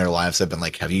place in their lives have been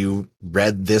like, have you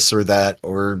read this or that?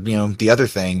 Or, the other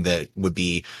thing that would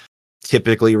be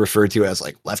typically referred to as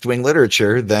like left-wing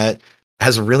literature that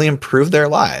has really improved their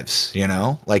lives,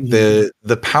 like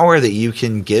the power that you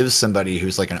can give somebody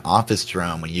who's like an office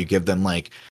drone when you give them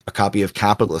like a a copy of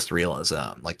Capitalist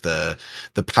Realism, like the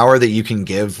power that you can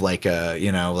give like a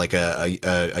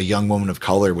a young woman of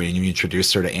color when you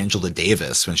introduce her to Angela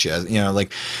Davis when she has,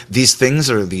 like these things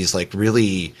are these like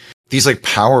really these like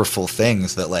powerful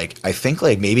things that like I think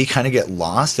like maybe kind of get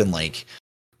lost in like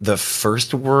the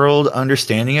first world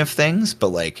understanding of things, but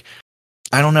like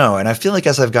I don't know. And I feel like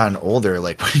as I've gotten older,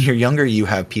 like when you're younger, you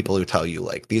have people who tell you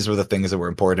like, these were the things that were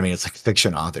important to me. It's like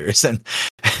fiction authors. And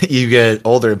you get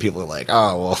older and people are like,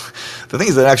 oh, well, the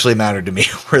things that actually mattered to me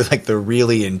were like the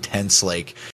really intense,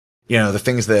 like, the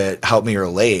things that helped me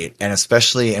relate. And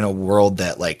especially in a world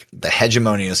that like the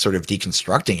hegemony is sort of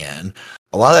deconstructing in,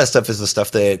 a lot of that stuff is the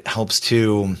stuff that helps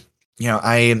to,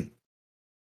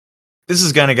 this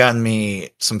has kind of gotten me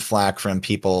some flack from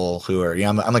people who are,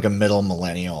 I'm like a middle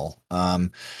millennial.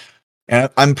 And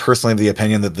I'm personally of the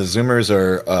opinion that the Zoomers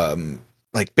are,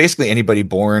 like basically anybody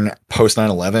born post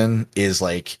 9/11 is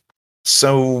like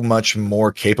so much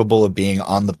more capable of being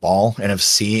on the ball and of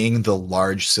seeing the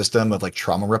large system of like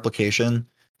trauma replication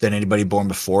than anybody born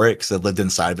before it, because they've lived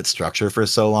inside of its structure for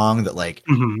so long that like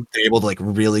they're able to like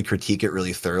really critique it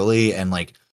really thoroughly. And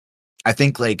like, I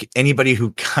think like anybody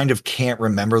who kind of can't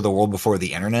remember the world before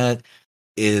the internet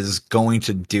is going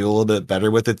to do a little bit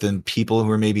better with it than people who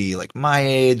are maybe like my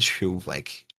age, who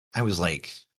like, I was born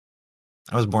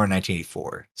in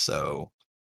 1984. So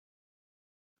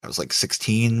I was like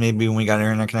 16 maybe when we got an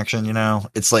internet connection,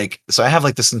 it's like, so I have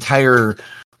like this entire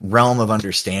realm of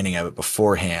understanding of it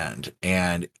beforehand.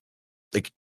 And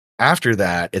like, after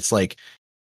that, it's like,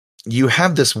 you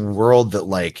have this world that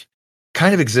like,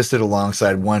 kind of existed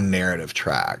alongside one narrative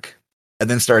track and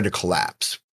then started to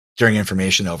collapse during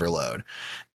information overload.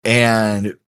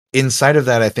 And inside of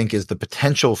that, I think is the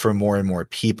potential for more and more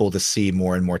people to see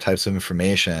more and more types of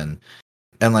information.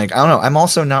 And like, I don't know, I'm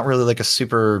also not really like a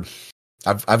super,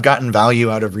 I've gotten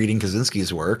value out of reading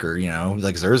Kaczynski's work or,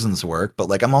 like Zerzin's work, but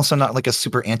like, I'm also not like a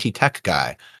super anti-tech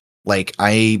guy. Like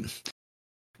I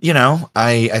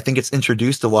think it's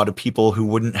introduced a lot of people who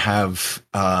wouldn't have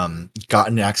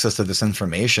gotten access to this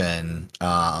information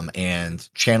and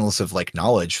channels of like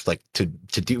knowledge, like to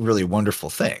do really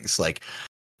wonderful things, like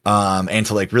and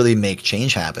to like really make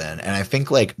change happen. And I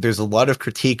think like there's a lot of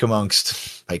critique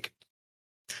amongst like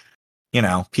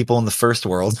people in the first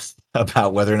world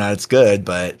about whether or not it's good,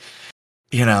 but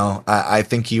I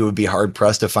think you would be hard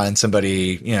pressed to find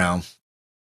somebody, I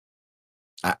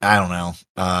don't know.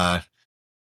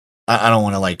 I don't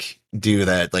want to like do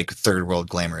that like third world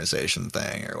glamorization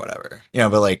thing or whatever,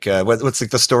 but like what's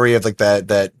like the story of like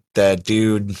that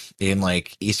dude in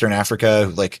like Eastern Africa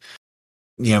who like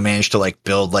managed to like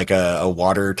build like a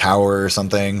water tower or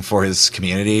something for his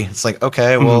community. It's like,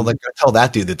 okay, well, like go tell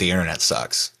that dude that the internet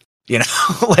sucks,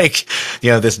 like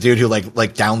this dude who like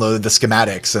downloaded the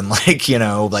schematics and like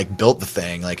like built the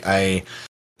thing. Like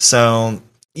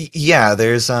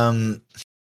there's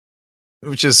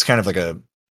which is kind of like a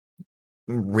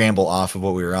ramble off of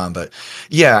what we were on, but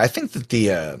yeah, I think that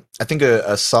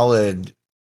a solid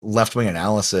left-wing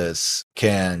analysis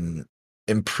can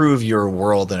improve your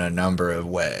world in a number of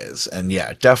ways. And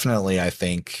yeah, definitely I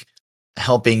think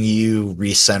helping you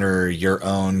recenter your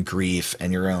own grief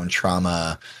and your own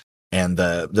trauma and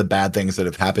the bad things that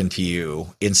have happened to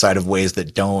you inside of ways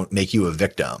that don't make you a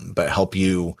victim, but help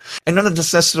you, and not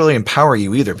necessarily empower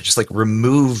you either, but just like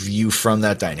remove you from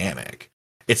that dynamic.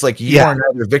 It's like you are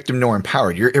neither victim nor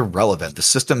empowered. You're irrelevant. The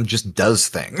system just does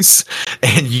things,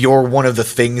 and you're one of the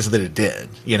things that it did.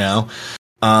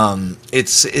 I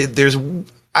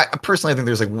personally think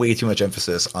there's like way too much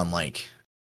emphasis on like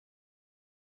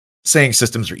saying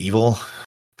systems are evil,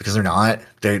 because they're not.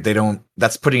 They don't.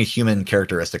 That's putting a human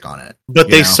characteristic on it. But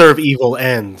they serve evil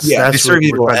ends. Yeah, they serve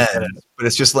evil ends. But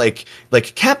it's just like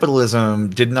capitalism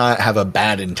did not have a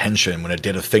bad intention when it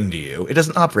did a thing to you. It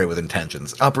doesn't operate with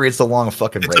intentions. It operates along a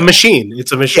fucking rail. It's a machine.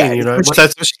 It's a machine. Yeah, what's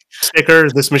that sticker?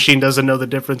 This machine doesn't know the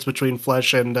difference between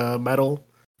flesh and metal.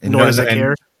 Nor does it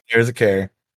care. Nor does it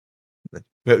care.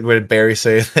 What did Barry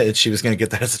say that she was going to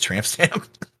get that as a tramp stamp?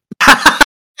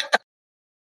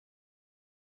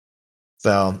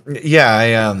 So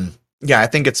I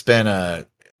think it's been a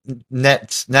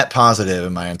net positive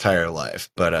in my entire life,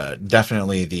 but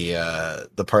definitely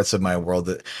the parts of my world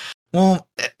that, well,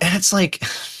 and it's like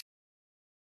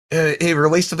it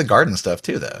relates to the garden stuff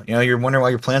too, though. You're wondering why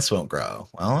your plants won't grow.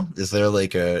 Well, is there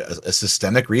like a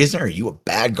systemic reason, or are you a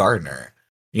bad gardener?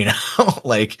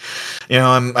 Like,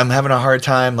 I'm having a hard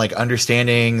time like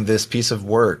understanding this piece of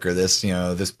work or this,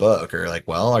 this book, or like,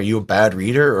 well, are you a bad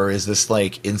reader, or is this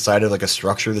like inside of like a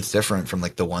structure that's different from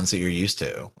like the ones that you're used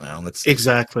to? That's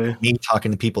exactly me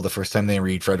talking to people the first time they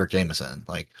read Frederick Jameson.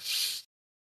 Like,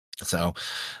 so,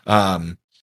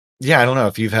 yeah, I don't know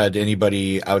if you've had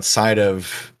anybody outside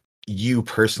of you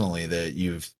personally that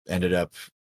you've ended up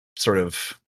sort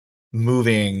of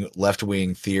moving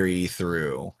left-wing theory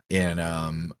through in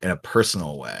a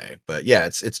personal way. But yeah,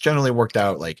 it's generally worked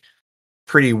out like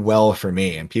pretty well for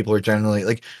me, and people are generally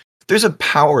like, there's a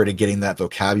power to getting that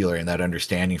vocabulary and that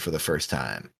understanding for the first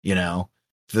time, you know?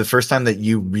 For the first time that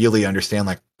you really understand,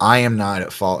 like, I am not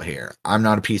at fault here. I'm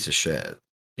not a piece of shit,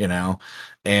 you know?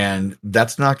 And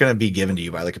that's not going to be given to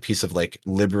you by like a piece of like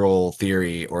liberal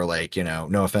theory or like, you know,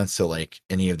 no offense to like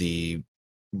any of the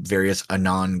various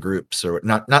anon groups, or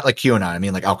not like QAnon. I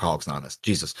mean like Alcoholics Anonymous.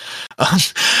 Jesus. Um,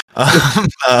 um,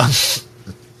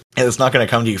 and it's not going to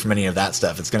come to you from any of that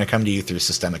stuff. It's going to come to you through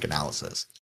systemic analysis.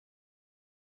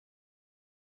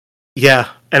 Yeah,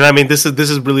 and I mean this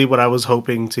is really what I was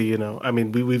hoping to, you know. I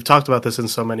mean we've talked about this in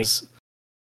so many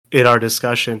in our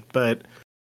discussion, but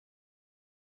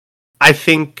I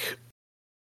think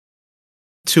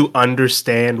to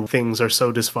understand things are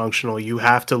so dysfunctional, you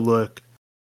have to look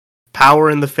power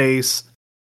in the face,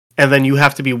 and then you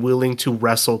have to be willing to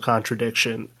wrestle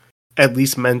contradiction, at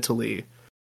least mentally.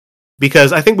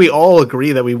 Because I think we all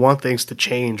agree that we want things to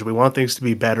change, we want things to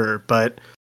be better, but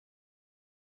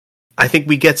I think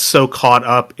we get so caught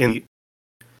up in the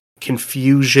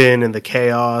confusion and the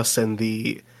chaos and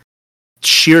the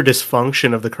sheer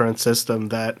dysfunction of the current system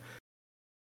that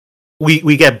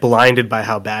we get blinded by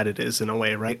how bad it is in a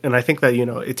way, right? And I think that, you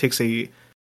know, it takes I'm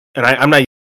not using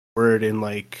the word in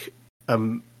like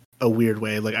a weird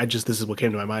way. Like this is what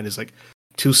came to my mind, is like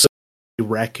to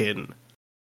reckon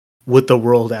with the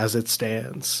world as it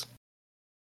stands,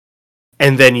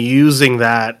 and then using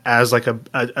that as like a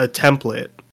template,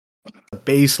 a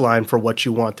baseline for what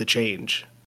you want to change,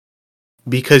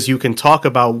 because you can talk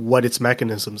about what its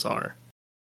mechanisms are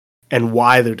and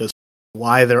why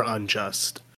they're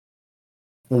unjust,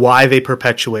 why they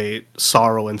perpetuate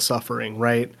sorrow and suffering,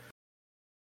 right?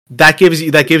 That gives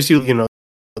you, you know,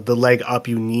 the leg up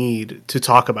you need to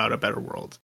talk about a better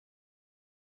world.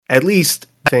 At least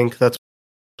I think that's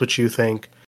what you think.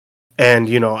 And,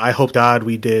 you know, I hope God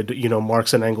we did, you know,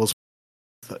 Marx and Engels,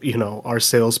 you know, our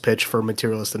sales pitch for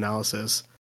materialist analysis.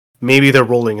 Maybe they're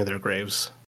rolling in their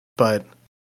graves, but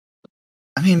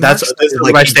I mean, that's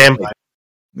like my standby.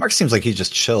 Mark seems like he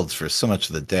just chilled for so much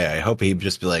of the day. I hope he'd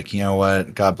just be like, you know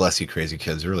what? God bless you, crazy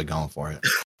kids. You're really going for it.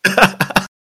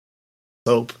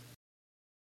 Hope.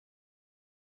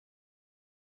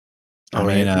 I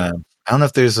mean, I don't know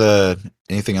if there's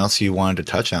anything else you wanted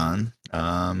to touch on.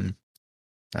 I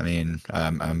mean,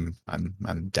 I'm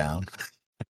down.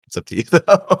 It's up to you,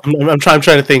 though. I'm trying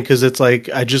to think, because it's like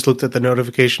I just looked at the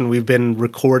notification. We've been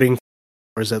recording for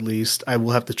hours at least. I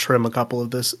will have to trim a couple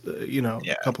of this, you know.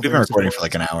 Yeah, couple we've been recording for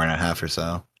like an hour and a half or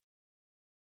so.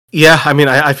 Yeah, I mean,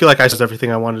 I feel like I said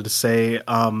everything I wanted to say.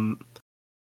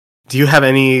 Do you have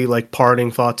any like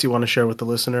parting thoughts you want to share with the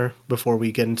listener before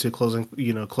we get into closing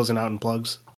out and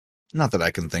plugs? Not that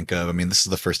I can think of. I mean, this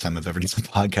is the first time I've ever done a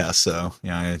podcast, so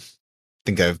yeah, I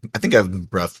think I've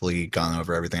roughly gone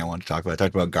over everything I wanted to talk about. I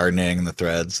talked about gardening and the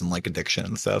threads and like addiction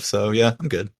and stuff. So yeah, I'm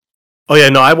good. Oh yeah,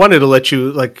 no, I wanted to let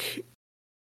you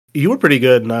you were pretty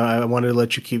good, and I wanted to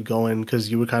let you keep going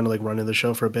because you were kind of like running the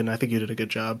show for a bit, and I think you did a good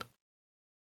job.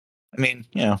 I mean,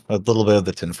 you know, a little bit of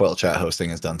the tinfoil chat hosting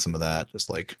has done some of that, just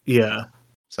like yeah.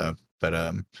 So,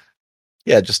 but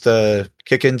yeah, just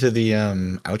kick into the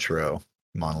outro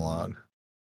monologue.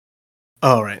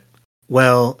 All right.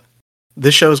 Well,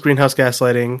 this show is Greenhouse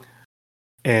Gaslighting,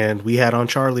 and we had on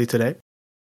Charlie today.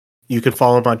 You can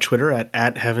follow him on Twitter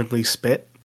at Heavenly Spit.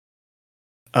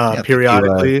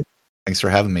 Periodically. Thanks for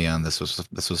having me on. This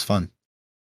was fun.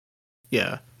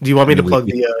 Yeah. Do you want me to plug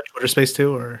the Twitter space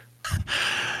too, or?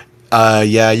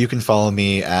 Yeah, you can follow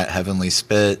me at Heavenly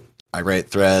Spit. I write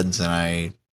threads and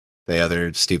I say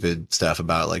other stupid stuff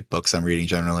about like books I'm reading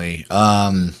generally.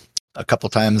 A couple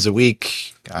times a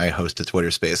week, I host a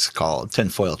Twitter space called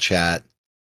Tinfoil Chat.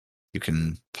 You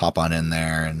can pop on in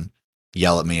there and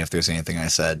yell at me if there's anything I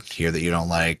said here that you don't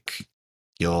like.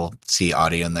 You'll see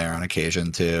Audie in there on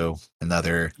occasion too, and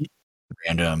other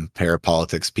random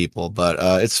parapolitics people.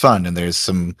 But it's fun, and there's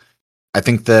some. I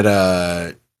think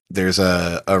that there's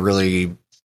a really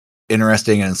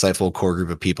interesting and insightful core group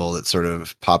of people that sort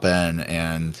of pop in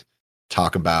and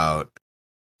talk about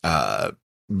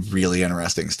really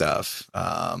interesting stuff.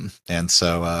 And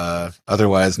so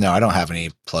otherwise, no, I don't have any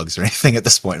plugs or anything at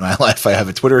this point in my life. I have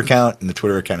a Twitter account, and the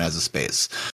Twitter account has a space.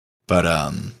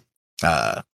 But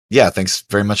yeah, thanks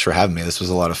very much for having me. This was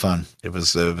a lot of fun. It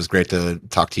was great to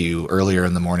talk to you earlier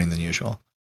in the morning than usual.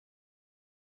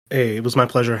 Hey, it was my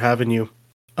pleasure having you.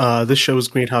 This show is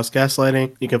Greenhouse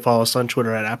Gaslighting. You can follow us on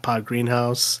Twitter at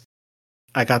 @PodGreenhouse.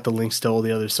 I got the links to all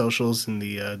the other socials in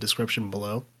the description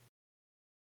below.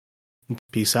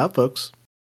 Peace out, folks.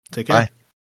 Take care. Bye.